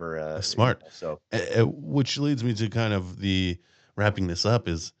whenever. that's smart. So Which leads me to kind of the wrapping this up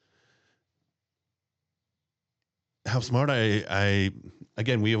is how smart I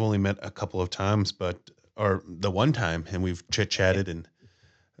again, we have only met a couple of times, but or the one time, and we've chit chatted and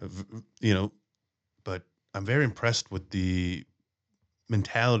you know, but I'm very impressed with the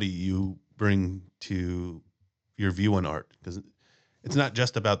mentality you bring to your view on art because it's not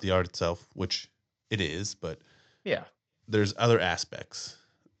just about the art itself, which it is, but yeah, there's other aspects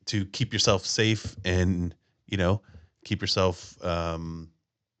to keep yourself safe and you know keep yourself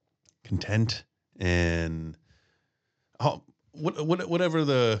content and whatever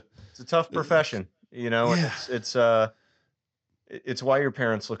the it's a tough profession. yeah It's it's why your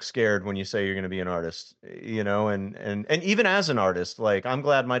parents look scared when you say you're going to be an artist, and even as an artist, like I'm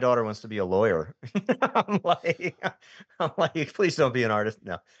glad my daughter wants to be a lawyer. I'm like, I'm like, please don't be an artist.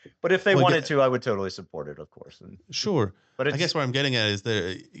 No, but if they Well, wanted to, I would totally support it, of course. And sure. but I guess where I'm getting at is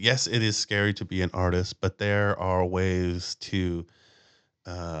yes, it is scary to be an artist, but there are ways to,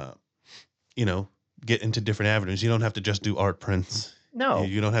 uh, get into different avenues. You don't have to just do art prints. no,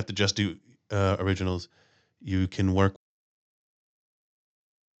 You don't have to just do originals. You can work.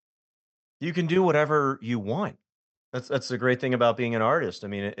 you can do whatever you want. That's the great thing about being an artist. I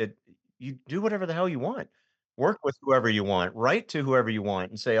mean, you do whatever the hell you want. Work with whoever you want, write to whoever you want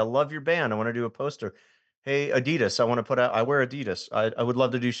and say, "I love your band. I want to do a poster. Hey, Adidas, I want to put out I wear Adidas. I would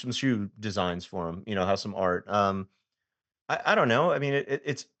love to do some shoe designs for them, have some art." I don't know. I mean,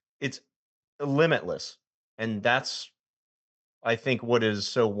 it's limitless. And that's I think what is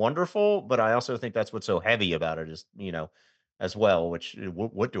so wonderful, but I also think that's what's so heavy about it is, as well, which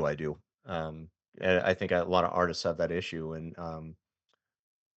what do I do? I think a lot of artists have that issue, and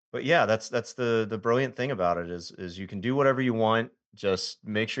but yeah, that's the brilliant thing about it is you can do whatever you want. Just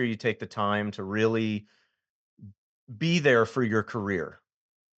make sure you take the time to really be there for your career.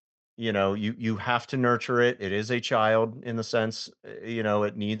 You have to nurture it. It is a child in the sense,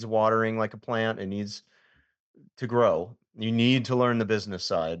 it needs watering like a plant. It needs to grow. You need to learn the business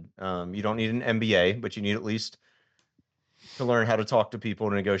side. You don't need an MBA, but you need at least to learn how to talk to people,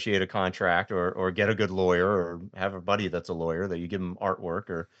 negotiate a contract, or get a good lawyer, or have a buddy that's a lawyer that you give them artwork,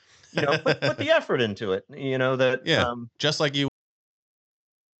 or put the effort into it. Yeah, just like you.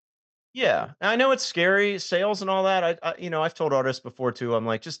 Yeah, I know it's scary, sales and all that. I've told artists before too. I'm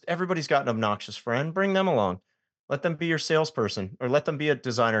like, just everybody's got an obnoxious friend. Bring them along. Let them be your salesperson, or let them be at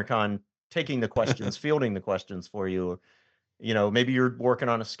designer con, taking the questions, fielding the questions for you. Maybe you're working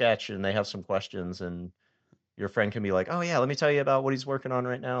on a sketch and they have some questions, and your friend can be like, "Oh yeah, let me tell you about what he's working on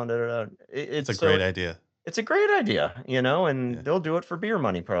right now." And da, da, da. It's a great idea. It's a great idea, Yeah. and they'll do it for beer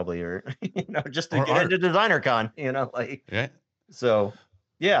money probably, or just to Or get art. into designer con, like Right. so.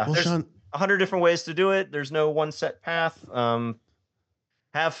 Yeah, Well, there's Sean, 100 different ways to do it. There's no one set path.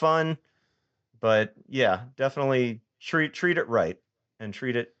 Have fun, but yeah, definitely treat it right and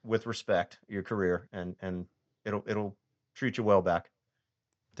treat it with respect. Your career, and it'll treat you well back.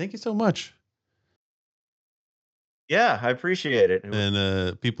 thank you so much. Yeah, I appreciate it.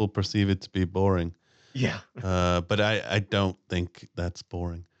 And people perceive it to be boring. Yeah. But I don't think that's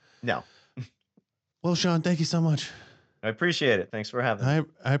boring. No, Well, Sean, thank you so much. I appreciate it. Thanks for having me.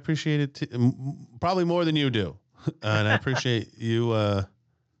 I appreciate it probably more than you do. And I appreciate you,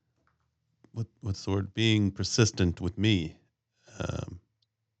 what's the word? Being persistent with me. Um,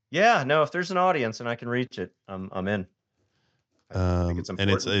 Yeah, no, if there's an audience and I can reach it, I'm in. I think it's and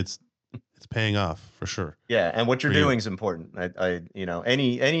important. it's paying off for sure. Yeah, and what you're For you. doing is important.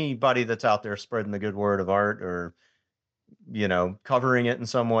 Anybody that's out there spreading the good word of art, or covering it in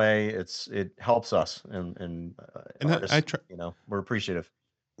some way, it helps us, and And I artists, try. we're appreciative.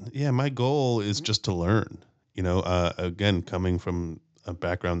 Yeah, my goal is just to learn. Again, coming from a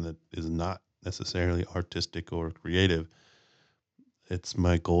background that is not necessarily artistic or creative, it's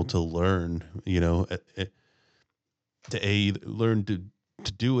my goal to learn. To learn to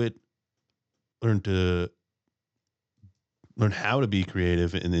do it, learn to learn how to be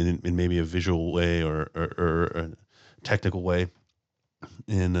creative in maybe a visual way or a technical way,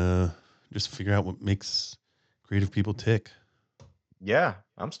 and just figure out what makes creative people tick. Yeah,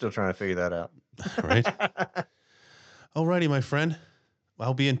 I'm still trying to figure that out. Right. Alrighty, my friend.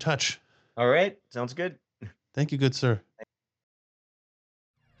 I'll be in touch. All right, sounds good. Thank you, good sir.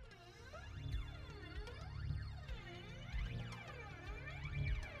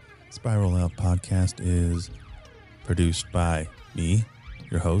 Spiral Out Podcast is produced by me,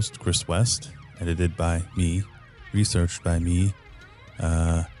 your host, Chris West, edited by me, researched by me.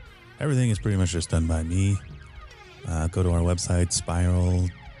 Everything is pretty much just done by me. Go to our website,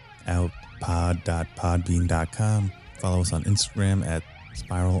 spiraloutpod.podbean.com. Follow us on Instagram at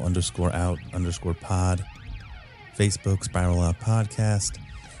spiral_out_pod. Facebook, Spiral Out Podcast.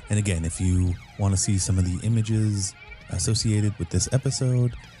 And again, if you want to see some of the images associated with this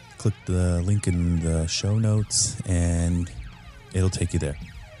episode, click the link in the show notes and it'll take you there.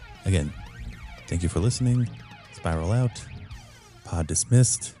 Again, thank you for listening. Spiral Out. Pod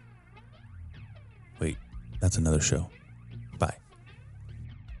dismissed. Wait, that's another show.